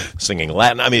choir singing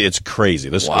Latin. I mean, it's crazy.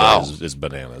 This Wow. score is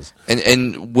bananas.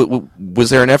 And was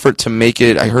there an effort to make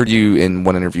it? I heard you in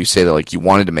one interview say that like you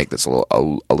wanted to make this a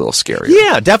little scarier.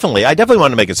 Yeah, definitely. I definitely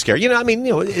wanted to make it scary.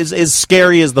 As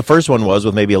scary as the first one was,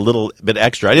 with maybe a little bit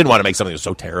extra. I didn't want to make something that was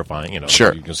so terrifying.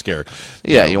 Sure. You can scare.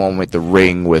 Yeah, you want to make The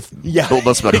Ring with Yeah,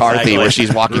 Melissa McCarthy exactly. where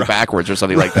she's walking backwards or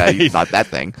something like that. Not that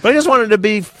thing. But I just wanted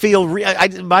to feel real.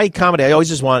 My comedy, I always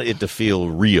just want it to feel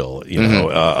real.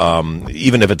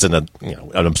 Even if it's in an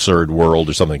absurd world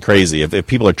or something crazy. If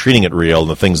people are treating it real and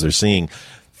the things they're seeing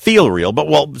feel real, but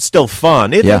still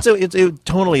fun.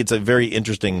 Tonally, it's a very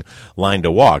interesting line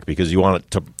to walk because you want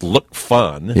it to look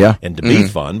fun and to be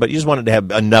fun, but you just want it to have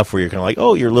enough where you're kind of like,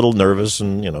 oh, you're a little nervous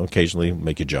and occasionally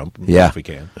make you jump. If we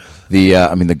can.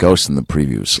 The ghosts in the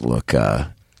previews look.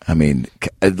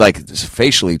 Like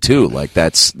facially too. Like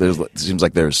it seems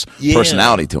like there's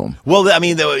personality to them. Well, I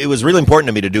mean, it was really important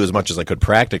to me to do as much as I could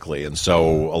practically, and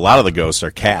so a lot of the ghosts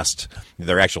are cast.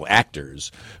 They're actual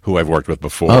actors who I've worked with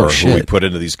before, Oh, who we shit. put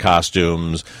into these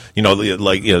costumes.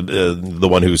 The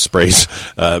one who sprays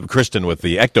Kristen with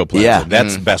the ectoplasm. Yeah.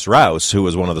 That's Bess Rouse, who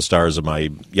was one of the stars of my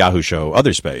Yahoo show,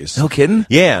 Other Space. No kidding?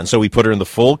 Yeah, and so we put her in the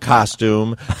full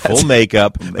costume, full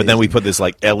makeup, but then we put this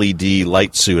like LED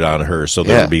light suit on her, so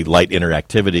there Yeah. would be light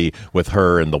interactivity with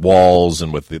her and the walls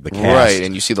and with the cast. Right,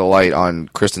 and you see the light on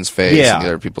Kristen's face and the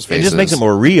other people's It faces. just makes it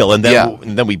more real. And then, Yeah.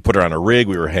 and then we put her on a rig.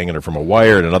 We were hanging her from a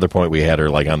wire. At another point, we had her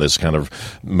like on this kind of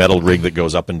metal rig that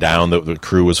goes up and down. The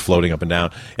crew was floating up and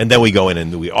down. And then we go in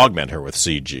and we augment her with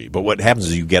CG. But what happens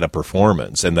is you get a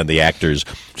performance, and then the actors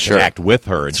can act with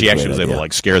her. And she actually was able to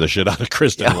like scare the shit out of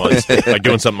Kristen once by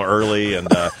doing something early. And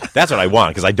that's what I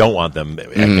want, because I don't want them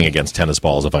acting against tennis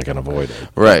balls if I can avoid it.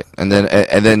 Right, and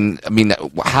then I mean,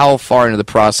 how far into the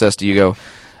process do you go?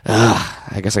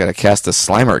 I guess I got to cast the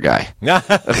Slimer guy. Well,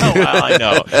 I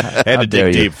know. I had to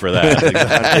dig deep for that.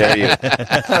 How dare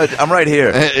you? I'm right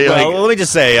here. Well, let me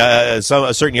just say, a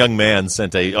certain young man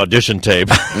sent a audition tape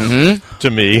to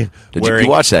me. Did you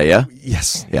watch that? Yeah.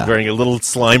 Yes. Yeah. Wearing a little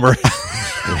Slimer.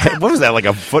 What was that, like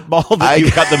a football that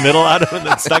you cut the middle out of and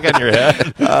then stuck on your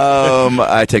head?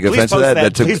 I take offense to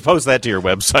that. Please post that to your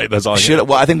website. That's all.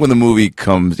 Well, I think when the movie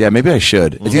comes, maybe I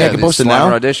should. Do you think I can post it now?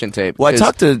 Slimer audition tape. Well, I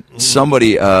talked to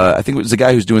somebody. I think it was the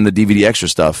guy who's doing the DVD extra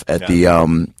stuff at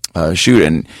the shoot,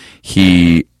 and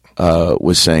he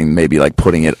was saying maybe like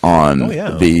putting it on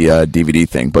the DVD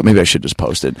thing, but maybe I should just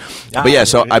post it. But yeah,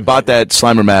 so I bought that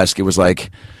Slimer mask. It was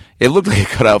like. It looked like a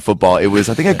cutout football. It was.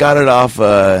 I think I got it off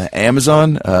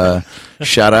Amazon.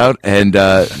 Shout out! And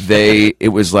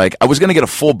it was like I was gonna get a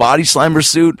full body Slimer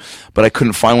suit, but I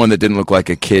couldn't find one that didn't look like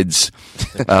a kid's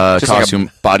Just costume.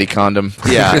 like a body condom.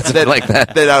 Yeah, like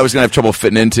that I was gonna have trouble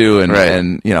fitting into, and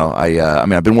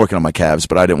I've been working on my calves,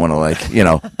 but I didn't want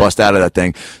to bust out of that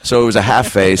thing. So it was a half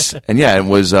face, and it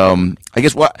was. I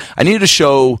guess what I needed to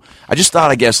show. I just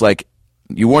thought,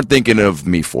 you weren't thinking of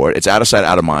me for it. It's out of sight,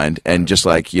 out of mind, and just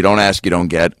like you don't ask, you don't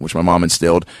get, which my mom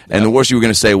instilled. And the worst you were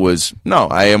going to say was, "No,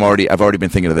 I've already been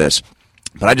thinking of this."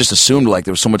 But I just assumed like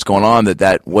there was so much going on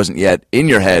that wasn't yet in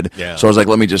your head. Yeah. So I was like,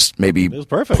 let me just maybe It was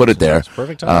perfect. put it there. It was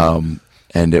perfect time.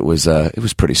 and it was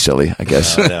pretty silly, I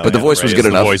guess. But the voice was Ray good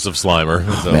is enough. The voice of Slimer.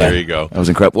 So Man, there you go. That was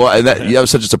incredible. Well, that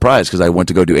was such a surprise because I went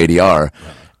to go do ADR,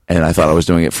 and I thought I was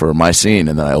doing it for my scene,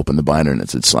 and then I opened the binder and it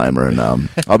said Slimer, and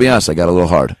I'll be honest, I got a little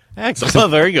hard. Excellent. Oh,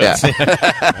 very good. Yeah.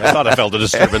 I thought I felt a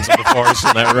disturbance in the force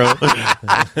in that room.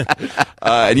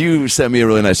 And you sent me a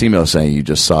really nice email saying you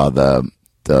just saw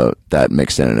that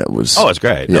mixed in, and it was Oh, it's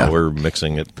great. Yeah. No, we're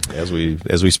mixing it as we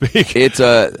speak. It's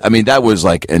I mean, that was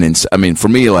like I mean, for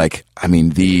me, like, I mean,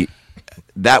 the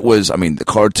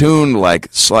cartoon, like,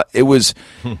 it was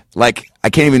like, I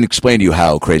can't even explain to you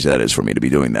how crazy that is for me to be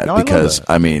doing that, No, I love because that.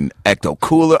 I mean, Ecto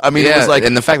Cooler. I mean, Yeah, it was like,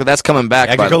 and the fact that that's coming back.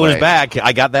 by the Cooler's way. back.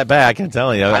 I got that back. I'm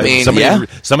telling you. I mean,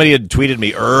 somebody had tweeted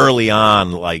me early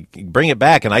on, like, bring it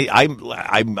back, and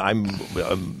I'm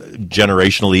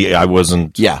generationally, I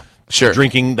wasn't. yeah. Sure.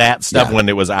 Drinking that stuff Yeah. when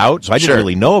it was out, so I didn't Sure.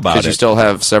 really know about Because it. you still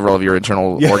have several of your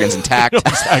internal organs intact.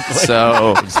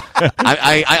 So,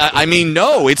 I mean,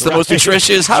 no, it's the most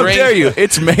nutritious How drink. dare you?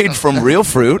 It's made from real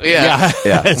fruit. Yeah.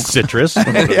 Yeah. Citrus. But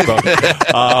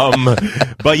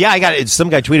yeah, I got it. Some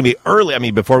guy tweeted me early. I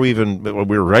mean, before when we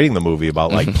were writing the movie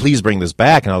about like, please bring this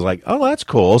back, and I was like, oh, that's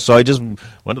cool. So I just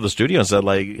went to the studio and said,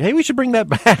 like, hey, we should bring that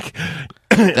back,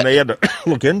 and they had to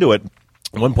look into it.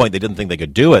 At one point, they didn't think they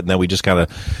could do it, and then we just kind of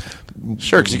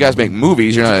Sure, because you guys make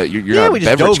movies. You're not. You're not we a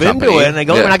just beverage dove company. into it, and I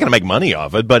go, Yeah. we're not going to make money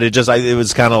off it, but it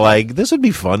was kind of like, this would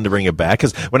be fun to bring it back.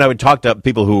 Because when I would talk to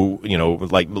people who,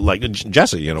 like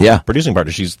Jessie, Yeah. producing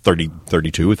partner, she's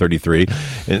 32, 33,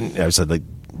 and I said, like,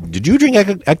 did you drink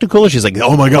Ecto Cooler? She's like,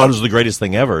 oh my God, it was the greatest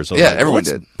thing ever. So I was Yeah, like, everyone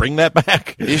let's did. Bring that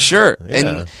back. Yeah, sure. Yeah. And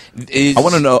I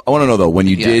want to know though, when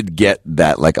you did get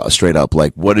that, like, straight up,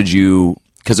 like, what did you?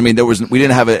 Because I mean, we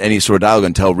didn't have any sort of dialogue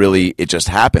until really it just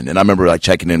happened. And I remember like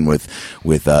checking in with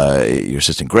your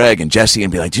assistant Greg and Jesse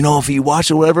and be like, do you know if he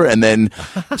watched it or whatever? And then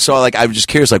so like I was just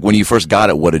curious, like when you first got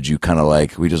it, what did you kind of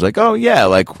like? We just like, oh yeah,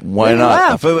 like why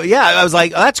not? Laugh. Yeah, I was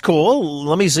like, oh, that's cool.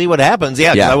 Let me see what happens. Yeah,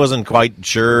 'cause Yeah. I wasn't quite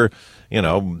sure, how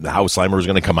Slimer was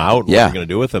going to come out, what we Yeah. were going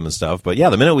to do with him and stuff. But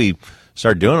yeah, the minute we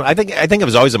started doing it, I think it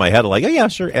was always in my head, like, oh yeah,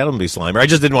 sure, Adam will be Slimer. I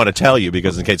just didn't want to tell you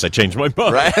because in case I changed my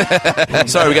mind. Right?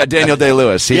 Sorry, we got Daniel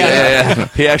Day-Lewis. He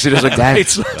actually does a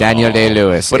great Daniel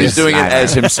Day-Lewis. but he's doing it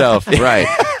as himself. right.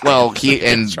 Well,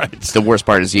 the worst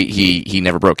part is he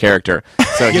never broke character.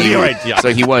 So he you're right, yeah.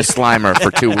 so he was Slimer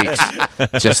for 2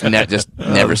 weeks. Just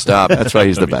never stopped. That's why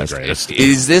he's the best. Greatest.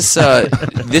 Is this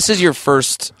this is your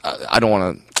first? I don't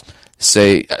want to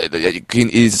say.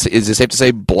 Is it safe to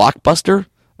say blockbuster?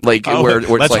 Like where it's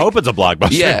let's like, hope it's a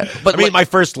blockbuster. Yeah, but I mean, like- my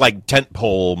first like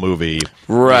tentpole movie,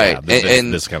 Right. Yeah,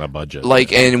 And this kind of budget,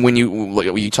 like, and when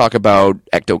you talk about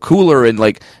Ecto Cooler, and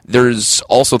like, there's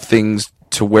also things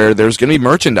to where there's going to be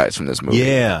merchandise from this movie.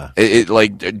 Yeah.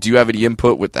 Like, do you have any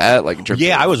input with that? Like, in terms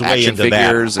Yeah, of I was way action into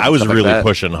figures that. and I was stuff like really that?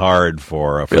 pushing hard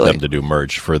for Really? them to do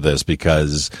merch for this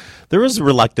because there was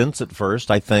reluctance at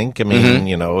first. I think. I mean,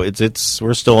 it's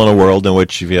we're still in a world in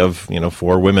which if you have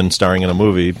 4 women starring in a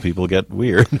movie, people get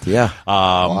weird. Yeah.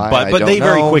 I But don't they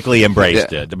very know. quickly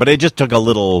embraced Yeah. it. But it just took a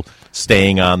little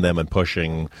staying on them and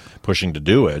pushing to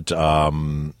do it.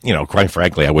 Quite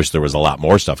frankly, I wish there was a lot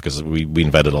more stuff because we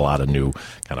invented a lot of new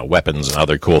kind of weapons and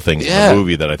other cool things in Yeah. the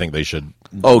movie that I think they should.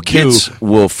 Oh, kids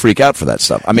will freak out for that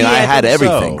stuff. I mean, Yeah, I I had think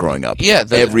everything so. growing up. Yeah,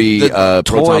 every the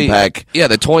proton pack. Yeah,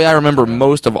 the toy I remember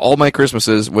most of all my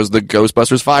Christmases was the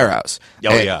Ghostbusters Firehouse.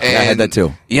 Oh, yeah. I had that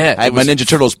too. Yeah, I had it my was- Ninja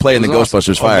Turtles play in the it was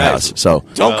awesome. Ghostbusters Firehouse. nice. So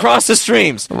Don't cross the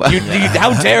streams.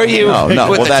 How dare you No, put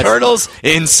well, the that's- turtles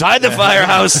inside the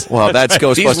firehouse? well, that's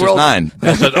Ghostbusters worlds- 9.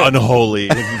 That's an unholy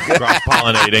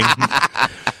cross-pollinating.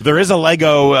 There is a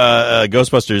Lego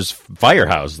Ghostbusters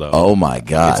Firehouse, though. Oh my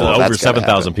God! It's Well, over that's gotta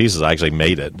 7,000 pieces. I actually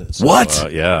made it. So,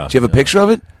 What? Yeah. Do you have a picture of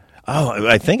it? Oh,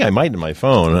 I think I might in my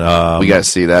phone. We got to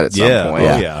see that at some yeah, point.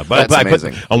 oh, yeah. But That's I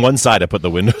amazing. put on one side I put the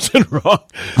windows in wrong,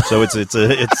 so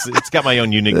it's got my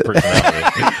own unique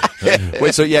personality.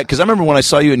 Wait, so yeah, because I remember when I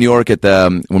saw you in New York at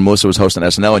the when Melissa was hosting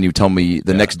SNL, and you told me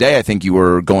the next day I think you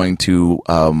were going to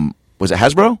was it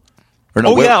Hasbro? Or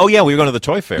no, Oh yeah, we were going to the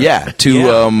toy fair. yeah,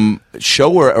 to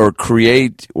show or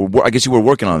create. Or I guess you were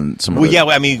working on some. Well, of it. yeah,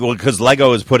 I mean, because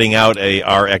Lego is putting out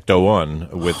our Ecto One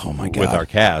with God. with our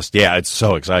cast. Yeah, it's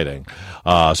so exciting.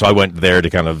 So I went there to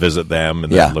kind of visit them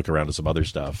and then Yeah. look around at some other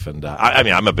stuff. And I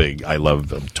mean, I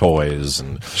love toys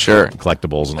and Sure.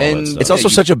 collectibles and all And that stuff. It's also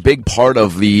such a big part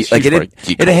of the like huge it part of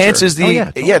geek it enhances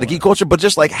culture. the the geek culture, but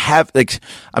just like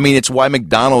I mean, it's why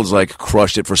McDonald's like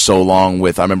crushed it for so long.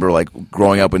 With I remember like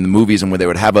growing up in the movies and where they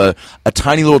would have a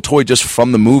tiny little toy just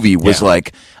from the movie was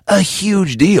like a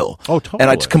huge deal. Oh, totally. And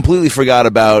I completely forgot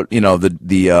about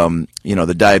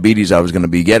the diabetes I was going to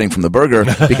be getting from the burger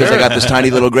because I got this tiny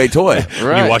little gray toy.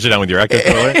 You watch it down with your Echo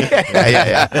controller.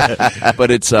 Yeah.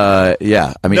 But it's I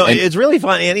mean, No, and- it's really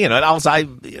fun, and and also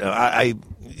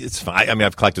it's fine. I mean,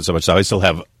 I've collected so much stuff. I still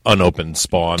have unopened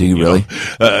Spawn. Do you really?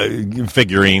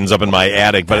 Figurines up in my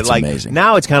attic, but That's amazing.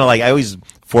 now it's kind of like I always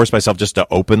force myself just to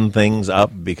open things up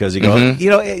because you go,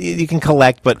 you can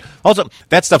collect, but also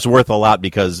that stuff's worth a lot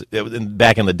because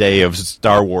back in the day of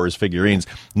Star Wars figurines,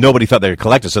 nobody thought they were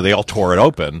collected, so they all tore it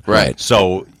open. Right.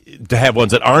 So to have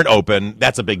ones that aren't open,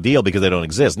 that's a big deal because they don't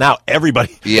exist. Now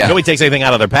everybody, nobody takes anything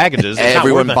out of their packages. It's not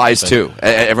Everyone worth buys anything. two.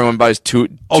 Everyone buys two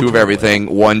of totally.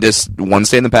 everything. One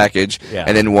stay in the package, Yeah.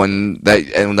 and then one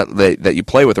that you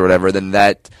play with or whatever. Then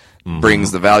that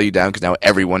brings the value down because now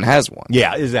everyone has one.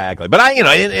 Yeah, exactly. But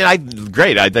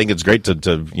great. I think it's great to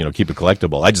keep it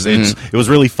collectible. It was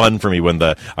really fun for me when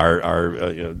the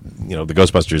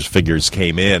Ghostbusters figures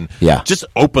came in. Yeah. Just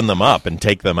open them up and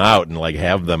take them out and like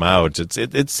have them out.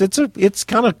 It's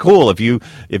kind of cool if you've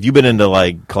been into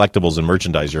like collectibles and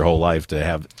merchandise your whole life to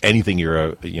have anything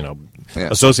you're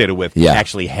associated with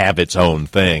actually have its own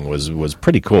thing was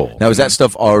pretty cool. now is that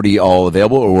stuff already all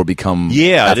available or will become?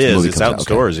 Yeah, it after the is. movie It's comes out in Okay.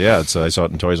 stores. Yeah, I saw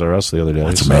it in Toys R Us the other day.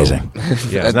 That's amazing.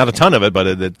 Yeah, it's not a ton of it, but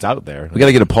it's out there. We got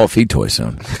to get a Paul Feig toy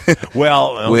soon.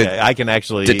 Well, okay, With I can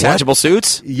actually Detachable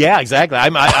suits. Yeah, exactly.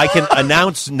 I can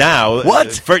announce now.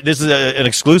 What? This is an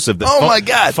exclusive. That Oh, my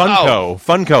God.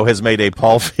 Funko has made a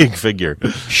Paul Feig figure that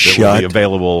will Shut be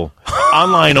available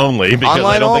online only because I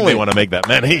Online don't think only. they want to make that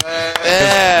many.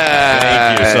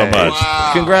 Thank you so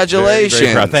much. Congratulations.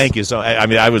 Very proud. Thank you. So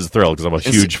I was thrilled because I'm a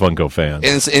huge Funko fan.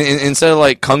 Instead of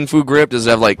like Kung Fu grip, does it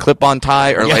have like clip-on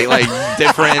tie or like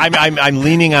different? I'm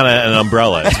leaning on an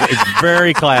umbrella. It's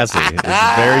very classy. It's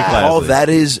very classy. Oh, that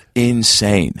is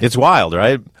insane. It's wild,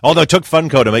 right? Although it took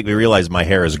Funko to make me realize my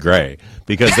hair is gray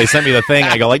because they sent me the thing.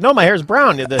 I go like, no, my hair's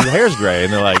brown. The hair's gray,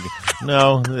 and they're like,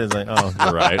 no. It's like, oh,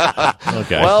 you're right.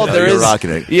 Okay. Well, No, there you're is rocking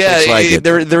it. Yeah, Looks like it.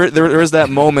 there is that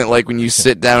moment like when you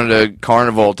sit down at a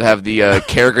carnival to have the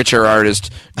caricature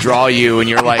artist draw you, and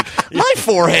you're like, my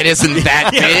forehead isn't that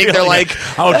big. They're like,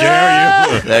 how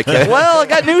dare you? Okay. well, I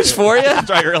got news for you. That's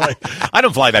right, really. I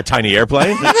don't fly that tiny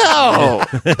airplane. No,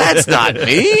 that's not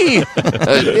me.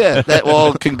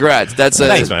 Well, congrats. That's a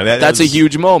Thanks, man. that's a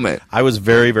huge moment. I was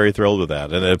very, very thrilled with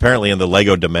that. And apparently in the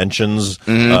Lego Dimensions,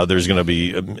 there's going to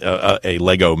be a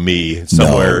Lego me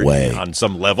somewhere way. on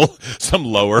some level, some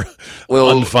lower,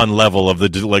 Well- unfun level of the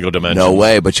Lego Dimensions. No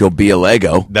way, but you'll be a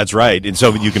Lego. That's right. And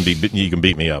so you can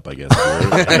beat me up, I guess.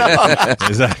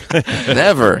 Exactly.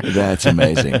 Never. That's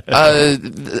amazing.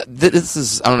 This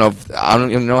is I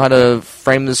don't even know how to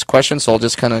frame this question, so I'll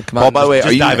just kind of come out. Paul, by the way, Just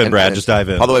are you? dive in, Brad. Just dive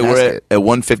in. By the way, Ask we're it. at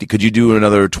 150. Could you do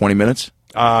another 20 minutes?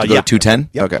 To go Yeah. to 210.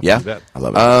 Yep. Okay. You Yeah. bet. I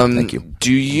love it. Thank you.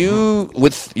 Do you,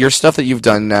 with your stuff that you've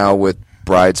done now with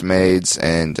Bridesmaids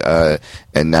and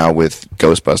now with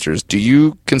Ghostbusters, do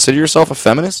you consider yourself a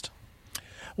feminist?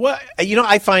 Well,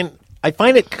 I find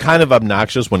it kind of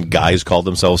obnoxious when guys call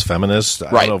themselves feminists. I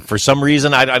Right. don't know, for some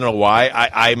reason, I don't know why.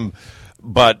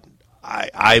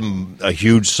 I'm a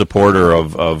huge supporter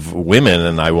of women,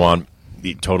 and I want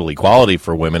the total equality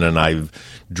for women, and I've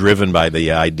driven by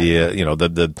the idea,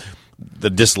 the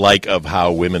dislike of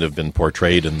how women have been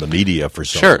portrayed in the media for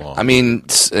so Sure. long. I mean,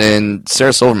 and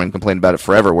Sarah Silverman complained about it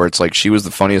forever, where it's like she was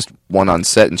the funniest one on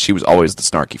set, and she was always the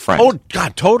snarky friend. Oh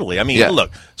God, totally. I mean, Yeah.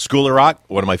 look, School of Rock,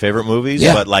 one of my favorite movies.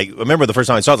 Yeah. But like, remember the first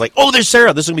time I saw it, I was like, "Oh, there's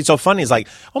Sarah. This is gonna be so funny." It's like,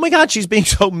 "Oh my God, she's being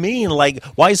so mean. Like,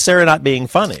 why is Sarah not being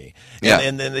funny?" Yeah.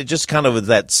 And then it just kind of was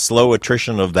that slow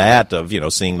attrition of that of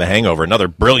seeing The Hangover, another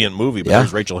brilliant movie. But Yeah.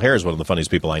 there's Rachel Hare is one of the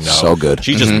funniest people I know. So good.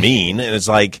 She's just mean, and it's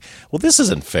like, well, this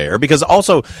isn't fair. Because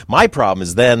also my problem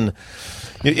is then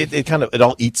it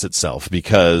all eats itself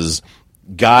because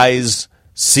guys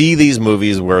see these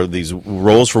movies where these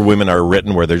roles for women are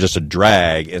written where they're just a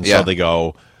drag, and Yeah. so they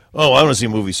go, "Oh, I want to see a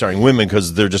movie starring women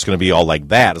because they're just going to be all like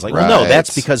that." It's like, well, no, Right.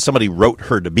 that's because somebody wrote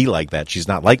her to be like that. She's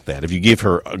not like that. If you give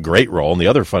her a great role and the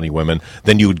other funny women,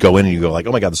 then you would go in and you go like,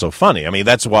 "Oh my God, that's so funny." I mean,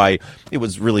 that's why it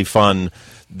was really fun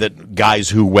that guys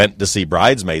who went to see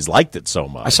Bridesmaids liked it so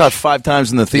much. I saw it 5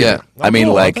 times in the theater. Yeah. I mean,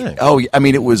 cool. like, Thanks.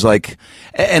 it was like,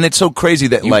 and it's so crazy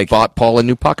that You like, bought Paul a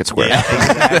new pocket square. Yeah,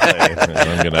 exactly.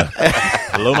 I'm gonna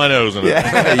blow my nose in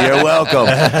it. you're welcome.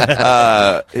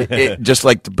 It just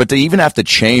like, but to even have to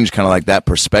change kind of like that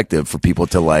perspective for people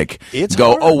to like It's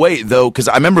go, hard. oh wait, though, because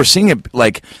I remember seeing it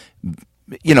like,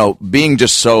 being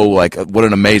just so like, what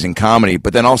an amazing comedy,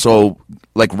 but then also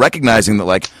like recognizing that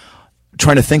like,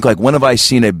 trying to think like when have I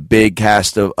seen a big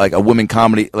cast of like a women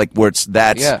comedy like where it's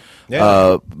dominated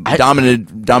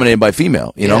by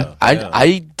female, you know?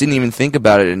 I didn't even think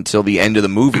about it until the end of the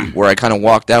movie where I kind of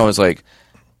walked out and was like,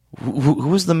 who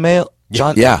was the male?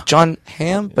 John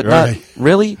Hamm, but not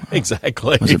really.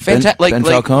 Exactly. Was it Fantastic, Ben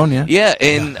Falcone? Yeah.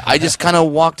 And I just kind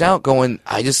of walked out going,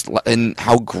 and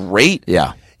how great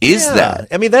is that?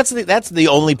 I mean, that's the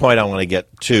only point I want to get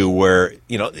to where,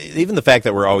 you know, even the fact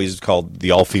that we're always called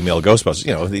the all-female Ghostbusters,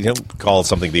 you know, they don't call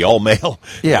something the all-male.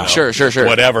 Yeah, you know, sure.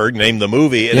 Whatever, name the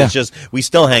movie. And it's just, we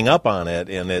still hang up on it,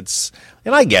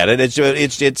 and I get it.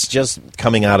 It's just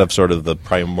coming out of sort of the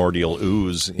primordial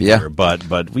ooze here,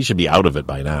 but we should be out of it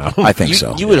by now. I think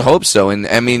so. You would hope so. And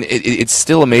I mean, it's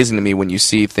still amazing to me when you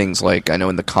see things like, I know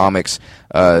in the comics,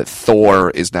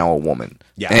 Thor is now a woman.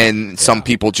 Yeah. And some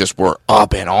people just were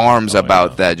up in arms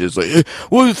about that. Just like,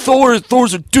 well,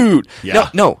 Thor's a dude.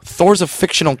 Yeah. No, Thor's a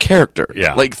fictional character.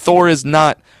 Yeah. Like, Thor is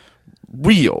not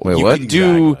real. Wait, you what? could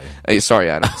do. Hey,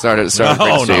 sorry, Adam. Sorry to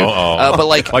bring to you. But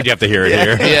like, why'd you have to hear it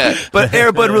here? Yeah. But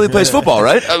Air Bud really plays football,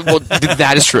 right? Well,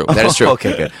 that is true. That is true.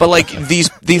 Okay, good. But like these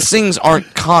things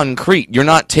aren't concrete. You're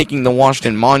not taking the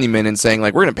Washington Monument and saying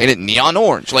like we're going to paint it neon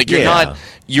orange. Like you're not.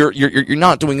 You're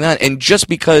not doing that. And just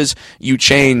because you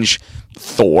change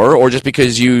Thor, or just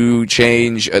because you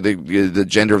change the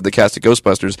gender of the cast of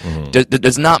Ghostbusters,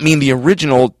 does not mean the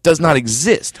original does not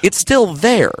exist. It's still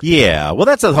there. Yeah, well,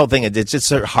 that's the whole thing. It's just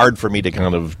hard for me to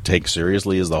kind of take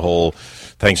seriously is the whole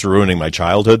 "thanks for ruining my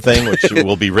childhood" thing, which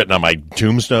will be written on my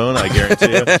tombstone, I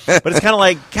guarantee you. But it's kind of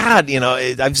like, God, you know,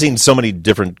 I've seen so many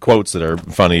different quotes that are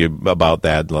funny about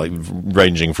that, like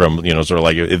ranging from, you know, sort of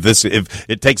like if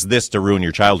it takes this to ruin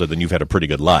your childhood, then you've had a pretty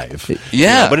good life. Yeah,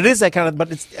 you know, but it is that kind of. But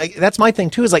that's my thing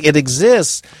too. Is like it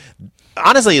exists.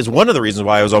 Honestly, is one of the reasons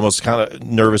why I was almost kind of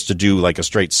nervous to do like a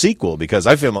straight sequel, because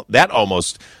I feel that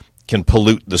almost can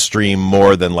pollute the stream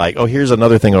more than like, oh, here's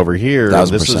another thing over here.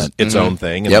 This is its own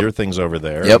thing, and your thing's over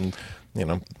there. Yep. And, you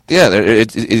know. Yeah,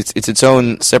 it's its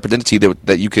own separate entity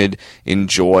that you could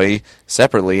enjoy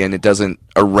separately, and it doesn't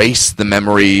erase the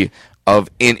memory of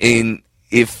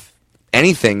if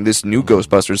anything, this new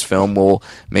Ghostbusters film will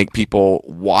make people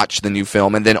watch the new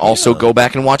film and then also go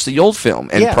back and watch the old film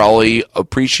and probably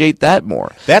appreciate that more.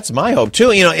 That's my hope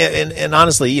too. You know, and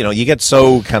honestly, you know, you get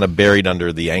so kind of buried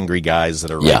under the angry guys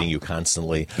that are writing you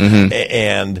constantly,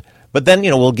 but then, you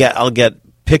know, I'll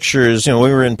get pictures. You know,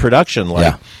 we were in production,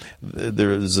 like there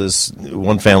was this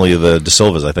one family of the De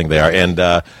Silvas, I think they are,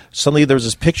 and suddenly there was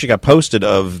this picture got posted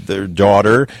of their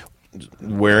daughter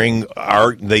wearing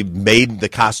they made the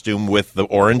costume with the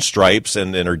orange stripes,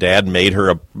 and her dad made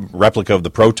her a replica of the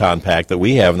proton pack that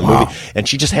we have in the movie, and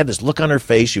she just had this look on her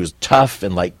face. She was tough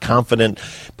and like confident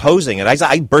posing, and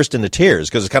I burst into tears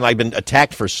because it's kind of like I've been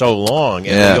attacked for so long,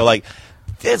 and you go like,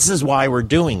 this is why we're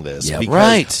doing this.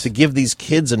 Because to give these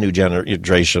kids a new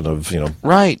generation of, you know.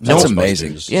 Right. That's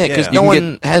amazing. Yeah, because no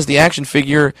one has the action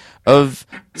figure of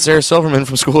Sarah Silverman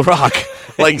from School of Rock.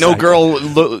 Like, no girl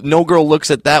looks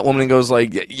at that woman and goes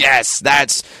like, yes,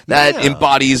 that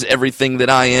embodies everything that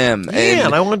I am.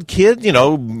 And I want kids, you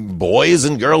know, boys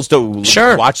and girls to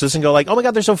watch this and go like, oh my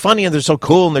God, they're so funny and they're so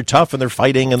cool and they're tough and they're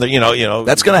fighting and they're, you know.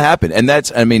 That's going to happen. And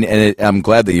I'm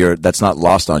glad that that's not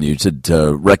lost on you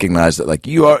to recognize that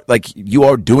you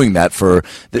are doing that for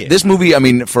this movie. I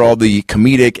mean, for all the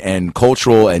comedic and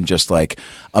cultural and just like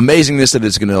amazingness that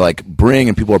it's going to like bring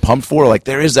and people are pumped for, like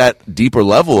there is that deeper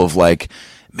level of like,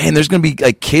 man, there's going to be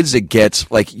like kids that get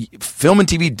like film and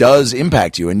TV does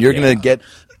impact you, and you're going to get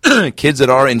kids that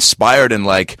are inspired and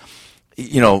like,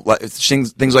 you know, like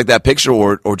things like that picture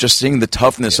or just seeing the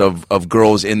toughness of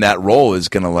girls in that role is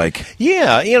going to like.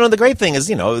 Yeah, you know, the great thing is,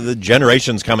 you know, the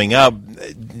generations coming up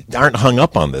aren't hung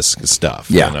up on this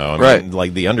stuff. Yeah, you know? I mean,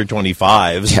 like the under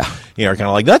 25s, you know, are kind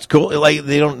of like, that's cool. Like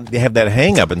they have that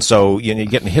hang up, and so you know,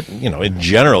 you're getting hit. You know, in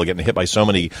general, getting hit by so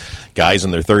many guys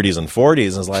in their 30s and 40s.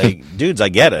 And it's like, dudes, I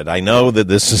get it. I know that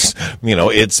this is, you know,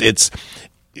 it's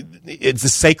a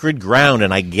sacred ground,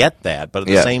 and I get that. But at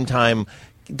the same time,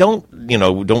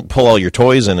 don't pull all your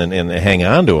toys in and hang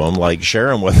on to them. Like share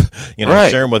them with, you know,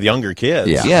 share them with younger kids.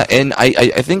 Yeah. And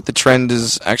I think the trend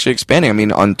is actually expanding. I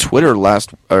mean, on Twitter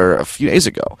a few days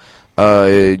ago,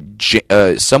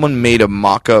 someone made a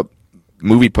mock-up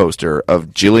movie poster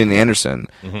of Gillian Anderson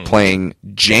playing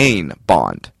Jane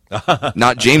Bond.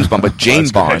 Not James Bond, but Jane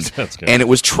Bond. And it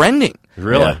was trending.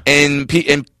 Really? And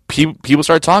people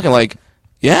started talking like,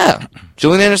 yeah,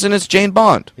 Gillian Anderson is Jane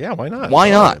Bond. Yeah, why not? Why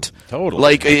not? Totally.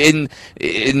 Like, and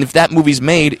if that movie's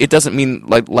made, it doesn't mean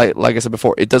like I said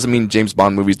before, it doesn't mean James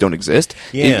Bond movies don't exist.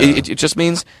 Yeah. It just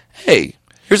means, hey,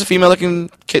 here's a female that can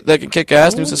kick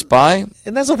ass, who's a spy.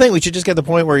 And that's the thing. We should just get to the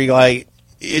point where you like,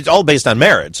 it's all based on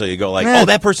merit. So you go like, oh,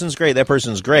 that person's great. That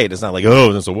person's great. It's not like,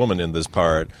 oh, there's a woman in this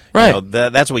part. Right. You know,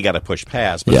 that's what we got to push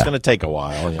past. But it's going to take a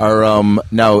while. You know?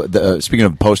 Now, speaking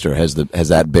of poster, has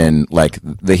that been like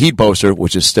the Heat poster,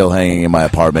 which is still hanging in my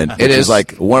apartment? It is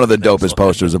like one of the dopest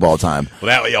posters of all time.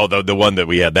 Well, the one that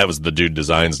we had, that was the dude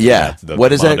designs. Yeah.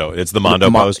 What is Mondo. it? It's the Mondo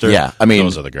poster. Yeah. I mean,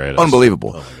 those are the greatest.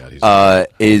 Unbelievable. Oh my God,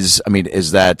 is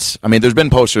that? I mean, there's been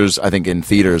posters I think in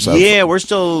theaters. Yeah,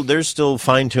 they're still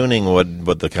fine tuning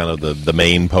what the kind of the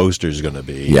main poster is going to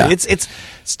be. Yeah, it's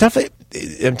stuff.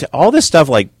 All this stuff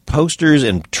like posters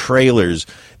and trailers,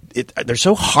 they're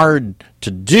so hard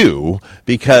to do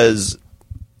because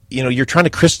you're trying to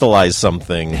crystallize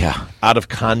something out of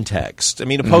context. I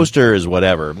mean, a poster is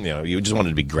whatever. You just want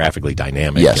it to be graphically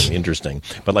dynamic and interesting.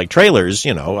 But like trailers,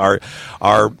 are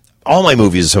all my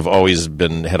movies have always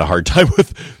had a hard time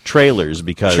with trailers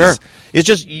because it's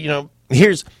just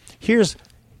here's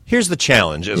the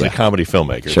challenge as a comedy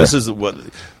filmmaker. Sure. This is what.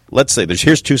 Let's say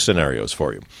here's two scenarios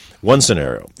for you. One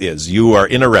scenario is you are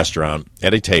in a restaurant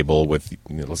at a table with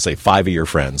let's say 5 of your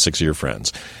friends, 6 of your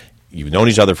friends. You've known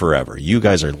each other forever. You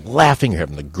guys are laughing. You're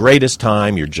having the greatest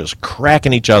time. You're just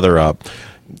cracking each other up.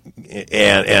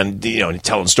 And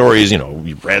telling stories.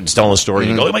 Brad's telling a story.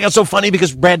 You go, oh my God, so funny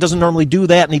because Brad doesn't normally do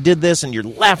that, and he did this, and you're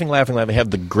laughing,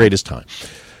 have the greatest time,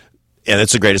 and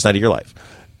it's the greatest night of your life.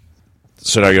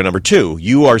 Scenario number 2,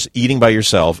 you are eating by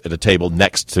yourself at a table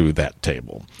next to that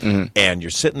table, and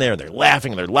you're sitting there, and they're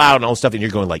laughing, and they're loud, and all this stuff, and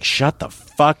you're going like, shut the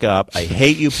fuck up, I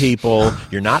hate you people,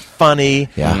 you're not funny,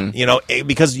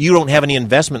 because you don't have any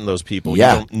investment in those people. You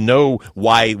don't know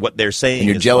what they're saying, and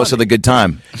you're jealous funny. of the good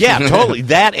time. Yeah, totally.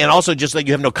 That, and also just like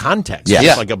you have no context. Yeah.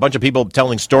 It's like a bunch of people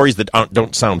telling stories that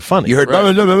don't sound funny. You heard, blah,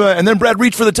 blah, blah, blah, and then Brad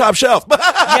reached for the top shelf.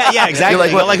 yeah, exactly.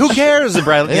 You're like who cares,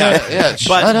 Brad?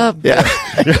 Shut up. Yeah.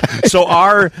 So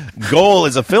our goal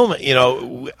as a film,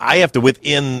 I have to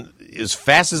within as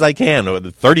fast as I can, or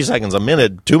 30 seconds, a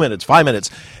minute, 2 minutes, 5 minutes,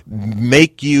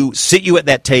 sit you at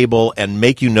that table and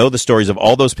make you know the stories of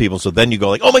all those people. So then you go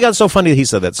like, oh my God, it's so funny he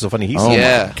said that. So funny he said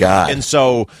that. Oh my God. And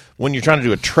so when you're trying to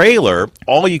do a trailer,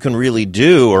 all you can really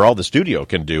do, or all the studio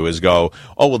can do, is go,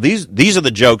 oh, well, these are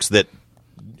the jokes that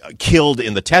killed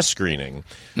in the test screening.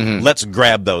 Let's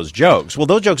grab those jokes. Well,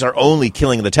 those jokes are only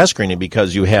killing in the test screening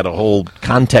because you had a whole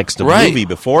context of movie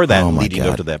before that leading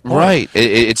up to that point. Right.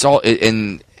 It's all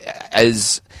and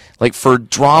as like for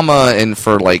drama and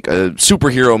for like a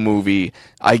superhero movie,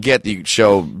 I get that you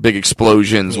show big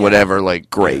explosions, whatever. Like,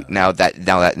 great. Now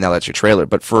that's your trailer.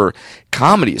 But for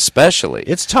comedy, especially,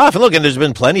 it's tough. And look, and there's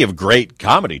been plenty of great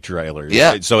comedy trailers.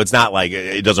 Yeah. So it's not like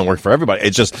it doesn't work for everybody.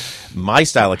 It's just my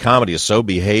style of comedy is so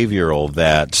behavioral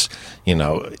that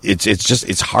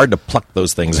it's hard to pluck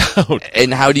those things out.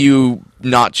 And how do you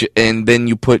not? And then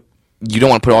you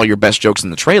don't want to put all your best jokes in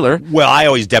the trailer. Well, I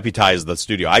always deputize the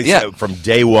studio. From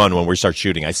day one when we start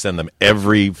shooting, I send them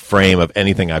every frame of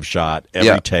anything I've shot,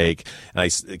 every take,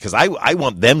 and because I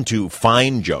want them to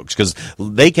find jokes because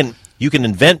you can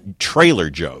invent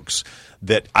trailer jokes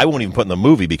that I won't even put in the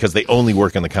movie because they only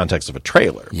work in the context of a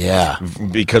trailer. Yeah.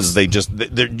 Because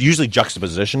they're usually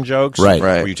juxtaposition jokes. Right.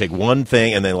 Where you take one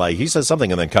thing and then like he says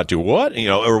something and then cut to what?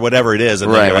 Or whatever it is.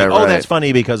 And then you're like, that's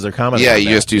funny because they're commenting. Yeah, on you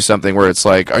that. just do something where it's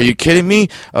like, are you kidding me?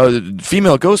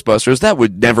 Female Ghostbusters, that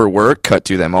would never work. Cut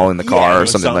to them all in the car or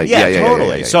something like that. Yeah,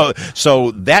 totally. Yeah.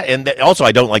 So that, and also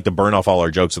I don't like to burn off all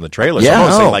our jokes in the trailers. Yeah, I'm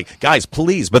always saying like, guys,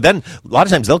 please. But then a lot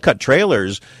of times they'll cut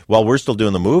trailers while we're still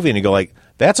doing the movie and you go like,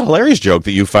 that's a hilarious joke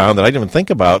that you found that I didn't even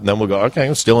think about. And then we'll go, okay,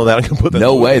 I'm stealing that. I can put that.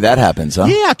 No way that happens, huh?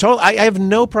 Yeah, totally. I have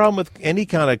no problem with any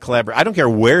kind of collaboration. I don't care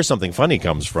where something funny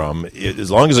comes from.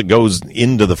 As long as it goes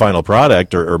into the final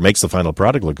product or makes the final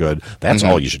product look good, that's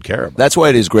all you should care about. That's why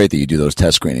it is great that you do those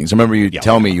test screenings. I remember you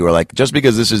tell me, you were like, just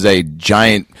because this is a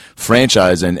giant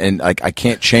franchise and like I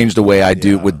can't change the way I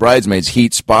do with Bridesmaids,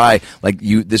 Heat, Spy, like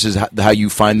this is how you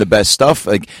find the best stuff.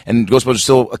 Like, and Ghostbusters is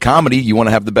still a comedy. You want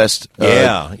to have the best.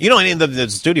 And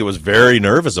the studio was very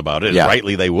nervous about it. Yeah.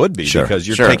 Rightly they would be because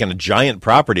you're taking a giant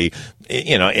property,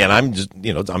 and I'm just,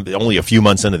 I'm only a few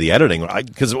months into the editing.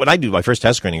 Because when I do my first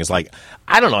test screening, it's like,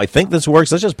 I don't know, I think this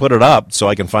works. Let's just put it up so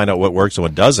I can find out what works and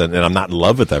what doesn't. And I'm not in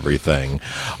love with everything.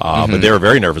 But they were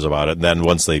very nervous about it. And then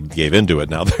once they gave into it,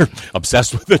 now they're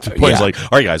obsessed with it. The point is like, all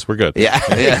right, guys, we're good.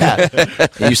 Yeah.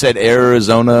 You said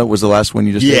Arizona was the last one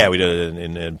you just did? Yeah, we did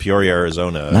it in Peoria,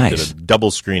 Arizona. Nice. Did a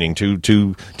double screening, two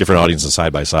different audiences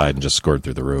side by side, and just scored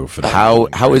through the roof. And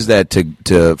how is that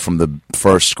to from the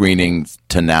first screening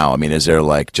to now? I mean, is there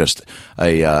like just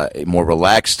a more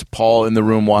relaxed Paul in the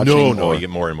room watching? No, you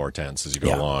get more and more tense as you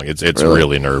go along. It's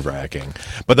really nerve wracking.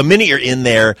 But the minute you're in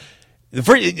there,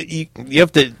 you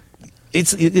have to.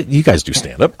 You guys do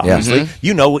stand up, obviously.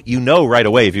 You know right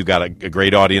away if you've got a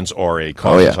great audience or a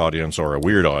cautious audience or a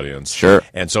weird audience. Sure.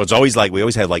 And so it's always like we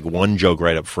always had like one joke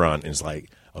right up front, and it's like,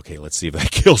 okay, let's see if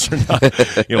that kills or not.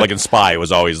 Like in Spy, it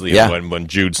was always when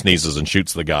Jude sneezes and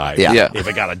shoots the guy. Yeah. If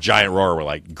it got a giant roar, we're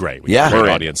like, great, we Yeah. got a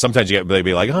great audience. Sometimes they'd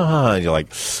be like, and you're like,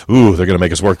 ooh, they're going to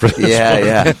make us work for this.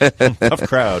 Yeah. Tough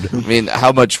crowd. I mean,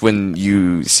 how much when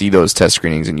you see those test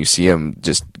screenings and you see them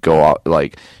just go out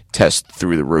like test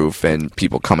through the roof and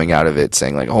people coming out of it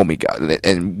saying like, oh my God,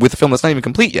 and with a film that's not even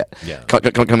complete yet,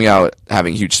 coming out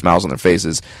having huge smiles on their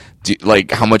faces,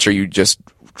 like how much are you just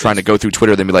trying to go through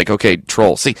Twitter, then be like, okay,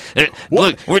 troll. See,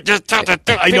 look, we're just talking.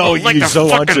 I know like you so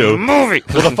want to. Movie.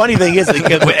 Well, the funny thing is,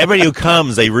 everybody who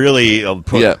comes, they really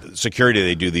put security.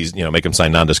 They do these, make them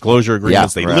sign non-disclosure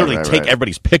agreements. They literally take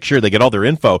everybody's picture. They get all their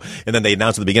info, and then they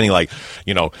announce at the beginning, like,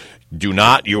 you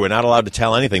are not allowed to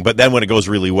tell anything. But then when it goes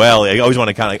really well, I always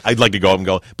want to I'd like to go up and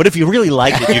go, but if you really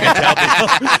like it, you can tell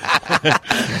people.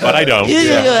 But I don't. You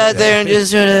go out there and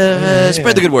just sort of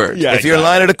spread the good word. Yeah, If you're in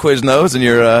line at a Quiznos and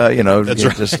you're, That's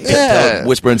right. just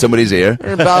whisper in somebody's ear.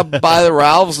 About by the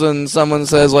Ralphs and someone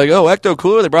says like, oh, Ecto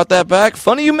Cooler, they brought that back.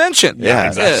 Funny you mentioned. Yeah,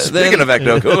 exactly. Speaking of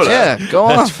Ecto Cooler. Go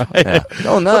off.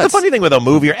 Go nuts. But the funny thing with a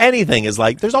movie or anything is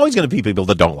like there's always going to be people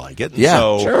that don't like it. Yeah,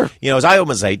 so, sure. As I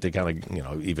almost hate to kind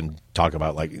of even talk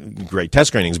about like great test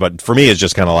screenings, but for me it's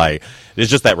just kind of like it's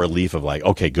just that relief of like,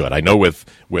 okay, good. I know with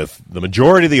the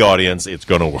majority of the audience it's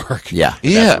going to work. Yeah.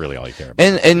 That's really all you care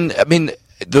about. And I mean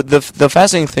the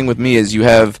fascinating thing with me is you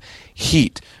have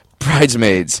Heat,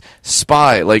 Bridesmaids,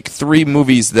 Spy, like 3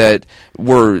 movies that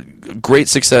were great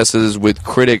successes with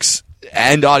critics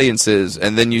and audiences,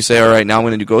 and then you say, all right, now I'm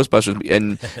going to do Ghostbusters,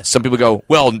 and some people go,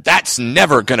 well, that's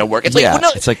never going to work. It's like, well,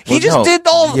 no, it's like, he just did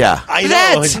all I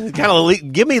know. that. Kind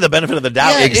of give me the benefit of the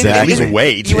doubt. Yeah, exactly. At least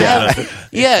wait.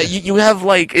 You have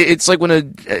like it's like when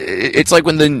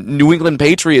the New England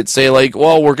Patriots say like,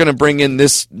 well, we're going to bring in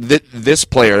this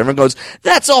player. Everyone goes,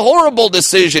 that's a horrible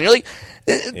decision. You're like,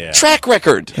 track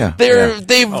record. Yeah.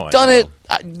 They've done it.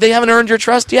 They haven't earned your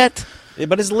trust yet.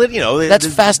 But it's That's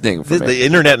fascinating for me. The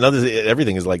internet and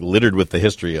everything is like littered with the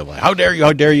history of like, how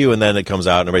dare you, and then it comes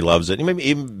out and everybody loves it. And maybe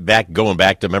even going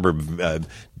back to remember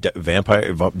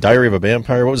Diary of a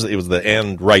Vampire. What was it? It was the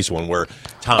Anne Rice one where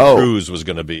Tom Cruise was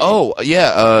going to be.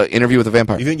 Interview with a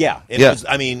Vampire. Was,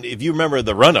 I mean, if you remember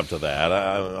the run up to that,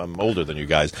 I'm older than you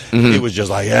guys. It was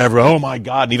just like, oh my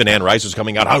God! And even Anne Rice was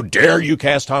coming out. How dare you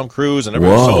cast Tom Cruise? And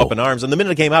everyone was so up in arms. And the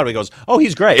minute it came out, he goes, oh,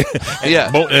 he's great.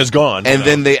 And it's gone. And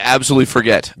then they absolutely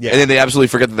forget. Yeah. And then they absolutely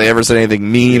forget that they ever said anything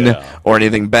mean or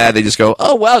anything bad. They just go,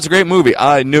 oh wow, it's a great movie.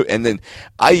 I knew. And then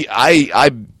I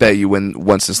bet you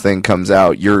once this thing comes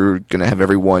out, you're gonna have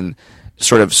everyone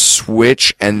sort of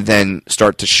switch and then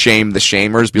start to shame the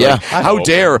shamers. Be like, how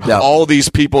dare all these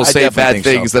people say bad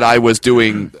things that I was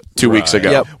doing 2 weeks ago?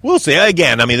 Yep. We'll see.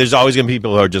 Again, I mean, there's always going to be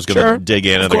people who are just going to dig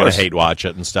in and they're going to hate watch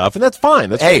it and stuff, and that's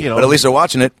fine. That's but at least they're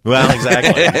watching it. Well,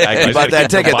 exactly. You bought that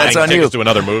ticket. That's on you. To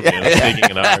another movie.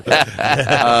 Speaking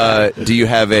of do you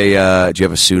have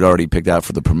a suit already picked out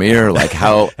for the premiere? Like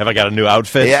how have I got a new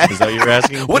outfit? Yeah. Is that what you're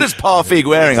asking? What is Paul Feig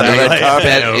wearing on the red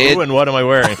carpet? Who and what am I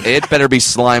wearing? It better be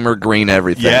Slimer green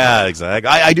everything. Yeah, exactly.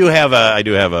 I do have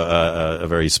a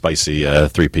very spicy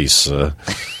 3-piece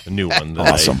new one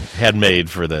that I had made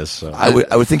for this. So. I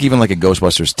would think even like a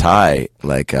Ghostbusters tie,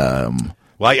 like. Well,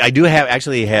 I do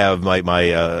have my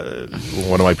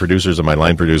one of my producers and my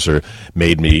line producer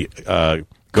made me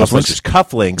Ghostbusters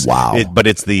cufflinks. Wow! But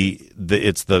it's the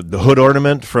hood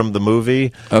ornament from the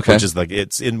movie, which is like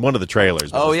it's in one of the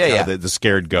trailers. Oh yeah. The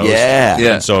scared ghost. Yeah.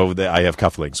 And so I have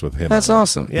cufflinks with him. That's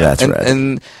awesome. Yeah, that's right.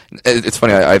 And it's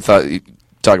funny. I thought.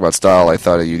 Talk about style. I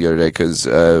thought of you the other day because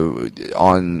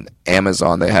on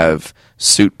Amazon they have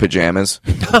suit pajamas,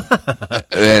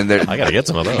 and I gotta get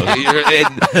some of those.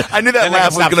 I knew that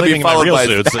laugh was going to be followed by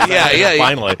suits.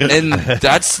 Finally, and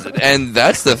that's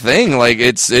the thing. Like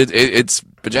it's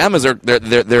pajamas.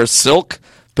 They're silk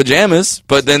pajamas,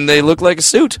 but then they look like a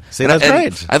suit. See, that's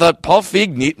right. I thought Paul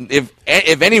Feig,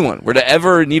 if anyone were to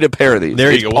ever need a pair of these,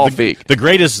 there you go. Paul Feig. The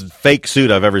greatest fake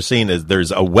suit I've ever seen is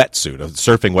there's a wetsuit, a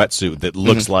surfing wetsuit that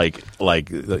looks like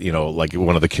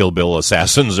one of the Kill Bill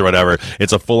assassins or whatever.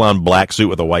 It's a full on black suit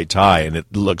with a white tie, and it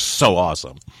looks so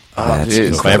awesome.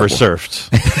 If I ever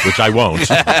surfed, which I won't,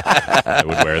 I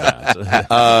would wear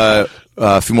that.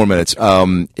 A few more minutes.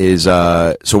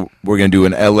 So we're going to do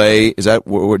in L.A. Is that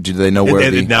do they know where?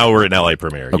 Now we're in L.A.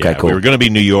 premiere. Okay, cool. We were going to be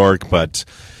New York, but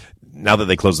now that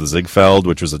they closed the Ziegfeld,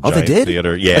 which was a giant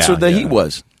theater, that's where the Heat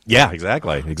was. Yeah,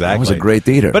 exactly. That was a great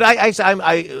theater. But I,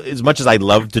 as much as I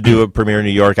love to do a premiere in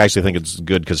New York, I actually think it's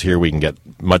good because here we can get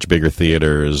much bigger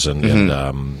theaters, and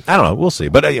I don't know, we'll see.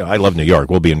 But I love New York.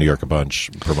 We'll be in New York a bunch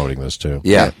promoting this too.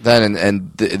 Yeah, that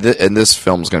and this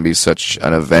film is going to be such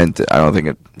an event. I don't think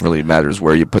it really matters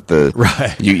where you put the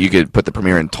You could put the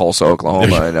premiere in Tulsa,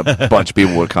 Oklahoma, and a bunch of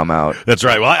people would come out. That's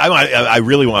right. Well, I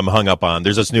really I'm hung up on.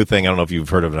 There's this new thing. I don't know if you've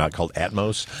heard of it or not, called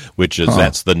Atmos, which is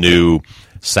that's the new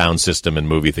sound system in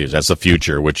movie theaters. That's the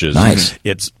future, which is nice.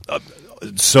 It's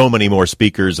so many more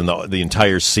speakers, and the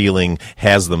entire ceiling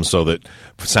has them so that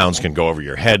sounds can go over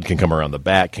your head, can come around the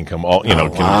back, can come all can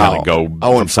kind of go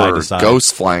from and side for to side.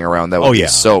 ghosts flying around, that would be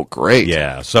so great.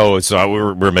 Yeah, so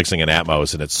we're mixing an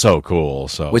Atmos, and it's so cool.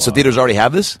 So Wait, so theaters already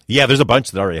have this? Yeah, there's a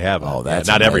bunch that already have it. Oh, that's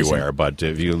not amazing. everywhere, but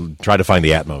if you try to find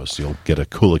the Atmos, you'll get a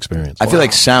cool experience. I feel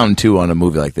like sound too on a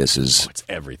movie like this is it's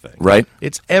everything, right?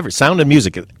 It's sound and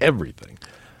music is everything.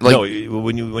 Like,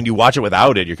 when you watch it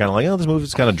without it, you're kind of like, oh, this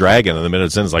movie's kind of dragging, and the minute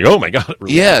it's in, it's like, oh my god.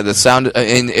 Really the sound,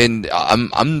 and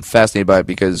I'm fascinated by it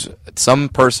because some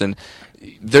person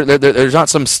there's not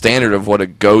some standard of what a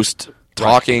ghost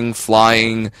talking,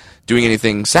 flying, doing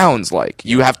anything sounds like.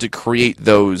 You have to create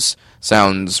those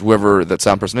sounds, whoever that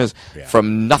sound person is,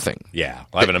 from nothing. Yeah,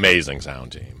 I have an amazing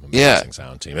sound team.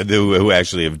 Sound team who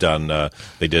actually have done.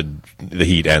 They did The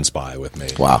Heat and Spy with me.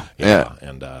 Wow. Yeah.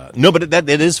 And no, but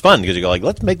it is fun because you go like,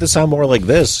 let's make this sound more like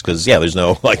this because there's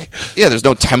no there's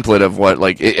no template of what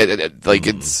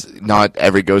it's not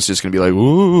every ghost is going to be like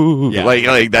ooh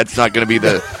like that's not going to be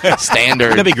the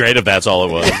standard. That'd be great if that's all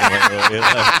it was.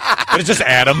 But it's just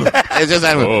Adam. It's just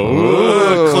Adam.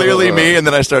 Clearly me, and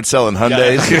then I start selling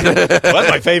Hyundais. Well,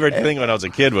 that's my favorite thing when I was a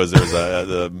kid was there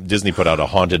was Disney put out a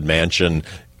Haunted Mansion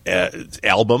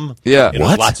album. Yeah.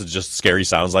 Lots of just scary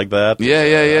sounds like that. Yeah.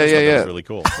 It was really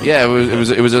cool. Yeah,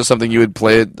 it was just something you would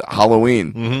play at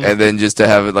Halloween, and then just to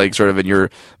have it like sort of in your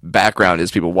background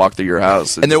as people walk through your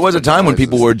house. And there was a time when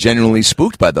people were genuinely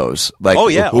spooked by those. Like, oh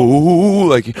yeah,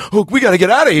 we got to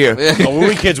get out of here. When we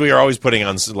were kids, we were always putting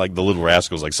on like the Little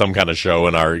Rascals, like some kind of show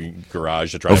in our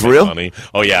garage to try to make money.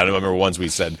 Oh yeah, I remember once we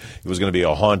said it was going to be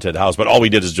a haunted house, but all we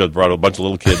did is just brought a bunch of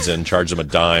little kids in, charged them a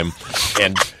dime,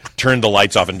 and turned the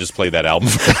lights off and just played that album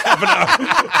for half an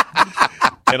hour.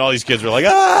 And all these kids were like,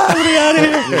 let me out of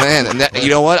here. Man, and you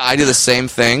know what? I do the same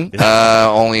thing,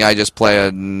 only I just play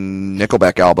a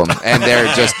Nickelback album, and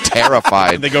they're just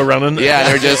terrified. And they go running? Yeah,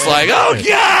 they're just like, oh,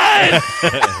 God!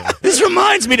 This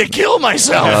reminds me to kill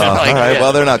myself. All right,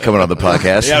 well, they're not coming on the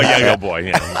podcast. Oh, boy.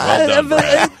 Yeah. Well done,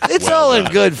 Brad. It's all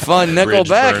in good fun,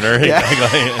 Nickelback.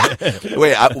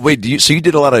 Wait, so you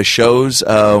did a lot of shows?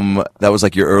 That was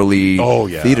like your early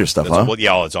theater stuff, huh? Well,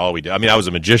 yeah, that's all we did. I mean, I was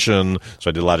a magician, so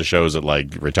I did a lot of shows at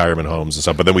like retirement homes and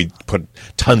stuff, but then we put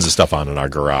tons of stuff on in our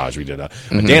garage. We did a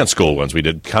dance school once. We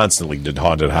constantly did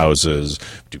haunted houses,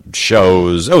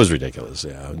 shows. It was ridiculous.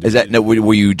 Yeah. Is that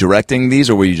were you directing these,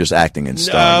 or were you just acting and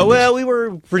stuff? Well, we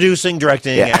were producing,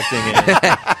 directing,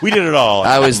 acting. We did it all.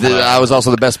 I was also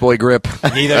the best boy grip.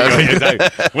 One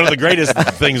of the greatest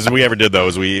things we ever did, though,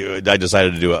 is I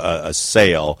decided to do a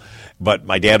sale. But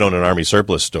my dad owned an army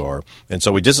surplus store, and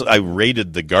so I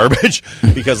raided the garbage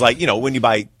because, like, when you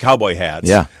buy cowboy hats,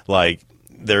 like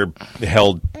they're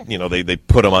held, they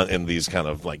put them on in these kind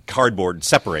of like cardboard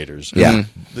separators. Yeah,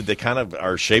 they kind of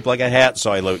are shaped like a hat,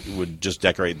 so I would just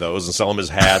decorate those and sell them as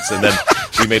hats. And then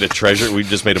we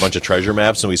just made a bunch of treasure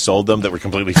maps and we sold them that were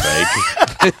completely fake.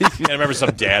 And I remember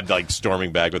some dad like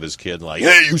storming back with his kid, like,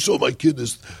 "Hey, you sold my kid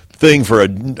this thing for a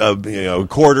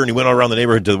quarter," and he went all around the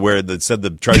neighborhood to where that said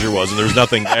the treasure was, and there was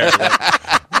nothing there.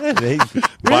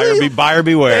 Buyer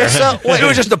beware. It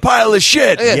was just a pile of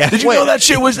shit. Did you know that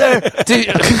shit was there?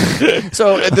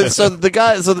 So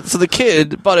the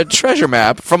kid bought a treasure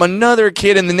map from another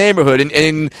kid in the neighborhood, and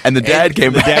the dad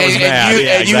came back.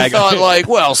 And you thought like,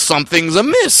 well, something's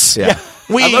amiss. Yeah.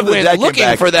 We went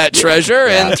looking for that treasure,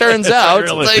 and turns out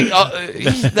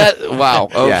wow.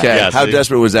 Okay. Yeah, how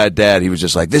desperate was that dad? He was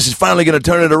just like, "This is finally going to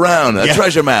turn it around, a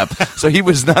treasure map." So he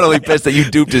was not only pissed that you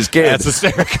duped his kid. That's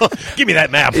hysterical. Give me that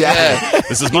map. Yeah,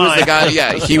 this is he mine. Was the guy.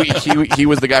 Yeah, he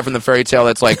was the guy from the fairy tale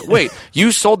that's like, "Wait,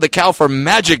 you sold the cow for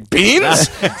magic beans?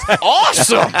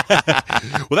 Awesome."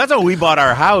 Well, that's how we bought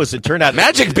our house. It turned out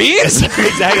magic beans.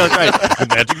 Exactly, that's right.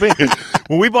 Magic beans.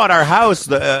 When we bought our house,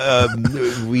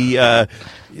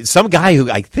 some guy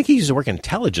who I think he used to work in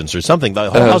intelligence or something.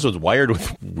 The whole house was wired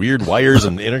with weird wires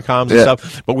and intercoms and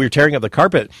stuff. But we were tearing up the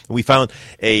carpet, and we found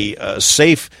a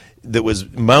safe that was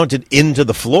mounted into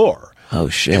the floor. Oh,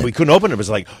 shit. And we couldn't open it. It was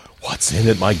like, what's in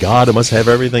it? My God, it must have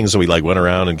everything. So we went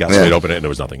around and got somebody to open it, and there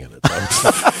was nothing in it.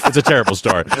 So It's a terrible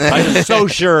story. I'm so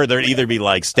sure there'd either be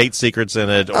like state secrets in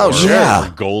it, or, sure. or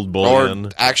gold Or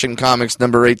bullion, Action Comics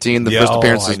number 18, the Yeah, first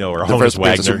appearance. I know, or the Honus first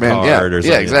appearance of Wagner Superman. card or Yeah,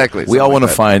 something. exactly. We all Something want to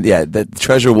like find, the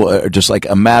treasure will, just like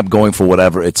a map going for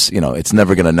whatever. It's, it's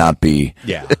never going to not be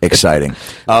exciting.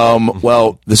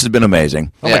 Well, this has been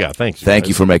amazing. Oh my God! Thanks. Thank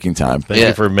you for making time. Thank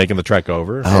you for making the trek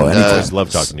over. Oh, And, anytime. I love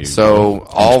talking to you. So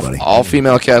buddy. all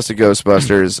female cast of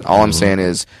Ghostbusters. All I'm saying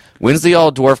is, when's the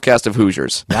all dwarf cast of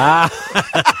Hoosiers? Can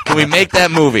we make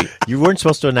that movie? You weren't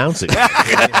supposed to announce it.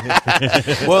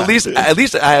 Well, at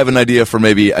least I have an idea for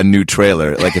maybe a new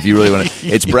trailer. Like if you really want to,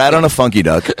 it's Brad on a funky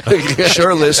duck,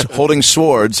 shirtless, holding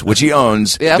swords, which he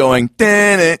owns, Yep. going.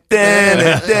 That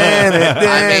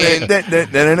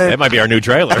might be our new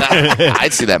trailer.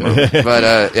 I'd see that movie.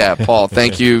 But yeah, Paul,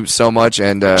 thank you so much.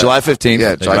 And July 15th.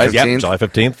 Yeah, July 15th. Yep, July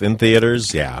 15th in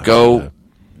theaters. Yeah. Go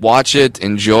watch it,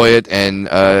 enjoy it, and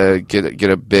get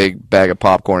a big bag of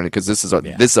popcorn because this is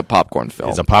a popcorn film.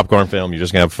 It's a popcorn film. You're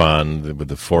just gonna have fun with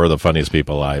the four of the funniest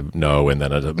people I know, and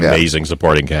then an amazing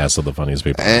supporting cast of the funniest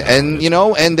people. And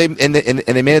they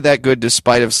made it that good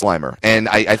despite of Slimer, and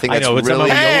I think that's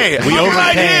really. We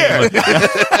overcame.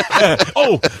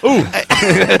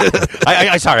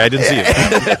 I sorry, I didn't see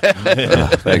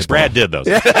it. Thanks, Brad did those.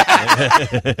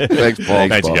 Thanks, Paul.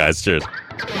 Thanks, you guys. Cheers.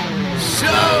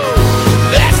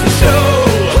 That's the show.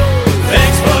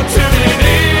 Thanks for tuning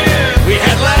in. We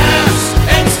had laughs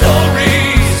and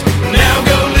stories. Now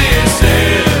go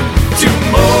listen to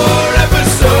more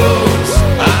episodes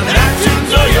on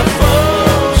iTunes or your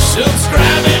phone.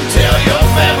 Subscribe and tell your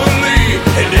family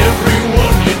and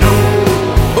everyone you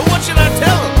know. But what should I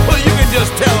tell them? Well, you can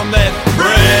just tell them that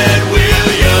Brad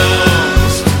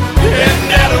Williams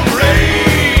and Adam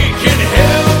Ray can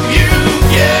help you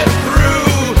get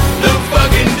through the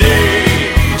fucking day.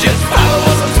 Just follow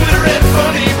us on Twitter at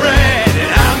Funny Brad,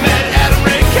 and I'm at Adam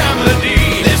Ray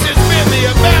Comedy. This has been the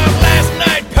About Last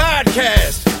Night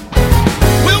podcast.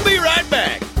 We'll be right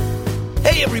back.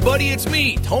 Hey everybody, it's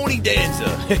me, Tony Danza.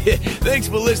 Thanks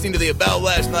for listening to the About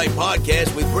Last Night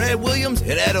podcast with Brad Williams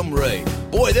and Adam Ray.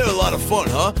 Boy, they're a lot of fun,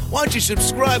 huh? Why don't you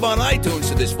subscribe on iTunes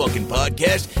to this fucking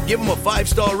podcast, give them a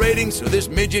 5-star rating so this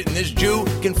midget and this Jew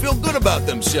can feel good about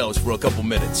themselves for a couple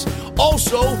minutes.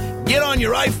 Also, get on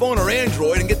your iPhone or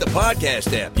Android and get the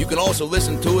podcast app. You can also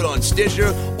listen to it on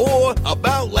Stitcher or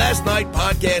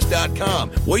AboutLastNightPodcast.com,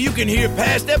 where you can hear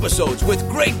past episodes with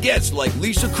great guests like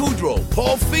Lisa Kudrow,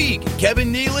 Paul Feig,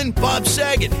 Kevin Nealon, Bob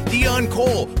Saget, Dion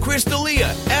Cole, Chris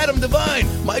D'Elia, Adam Devine,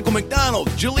 Michael McDonald,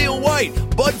 Jaleel White,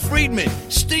 Bud Friedman,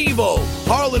 Steve-O,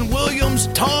 Harlan Williams,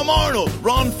 Tom Arnold,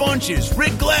 Ron Funches,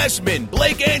 Rick Glassman,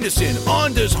 Blake Anderson,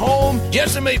 Anders Holm,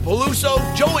 Jessime Peluso,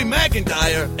 Joey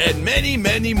McIntyre, and many,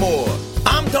 many more.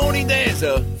 I'm Tony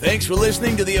Danza. Thanks for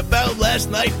listening to the About Last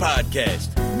Night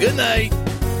podcast. Good night.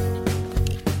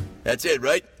 That's it,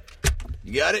 right?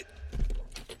 You got it?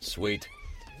 Sweet.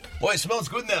 Boy, it smells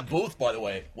good in that booth, by the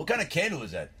way. What kind of candle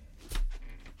is that?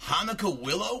 Hanukkah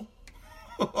willow?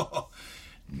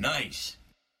 Nice.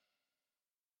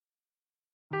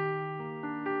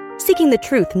 Seeking the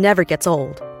truth never gets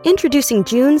old. Introducing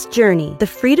June's Journey, the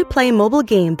free-to-play mobile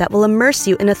game that will immerse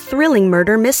you in a thrilling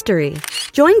murder mystery.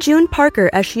 Join June Parker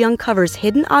as she uncovers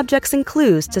hidden objects and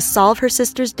clues to solve her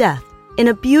sister's death in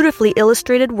a beautifully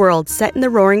illustrated world set in the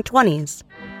Roaring '20s.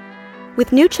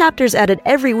 With new chapters added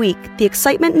every week, the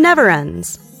excitement never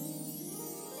ends.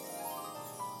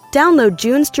 Download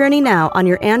June's Journey now on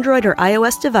your Android or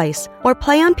iOS device, or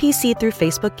play on PC through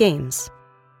Facebook Games.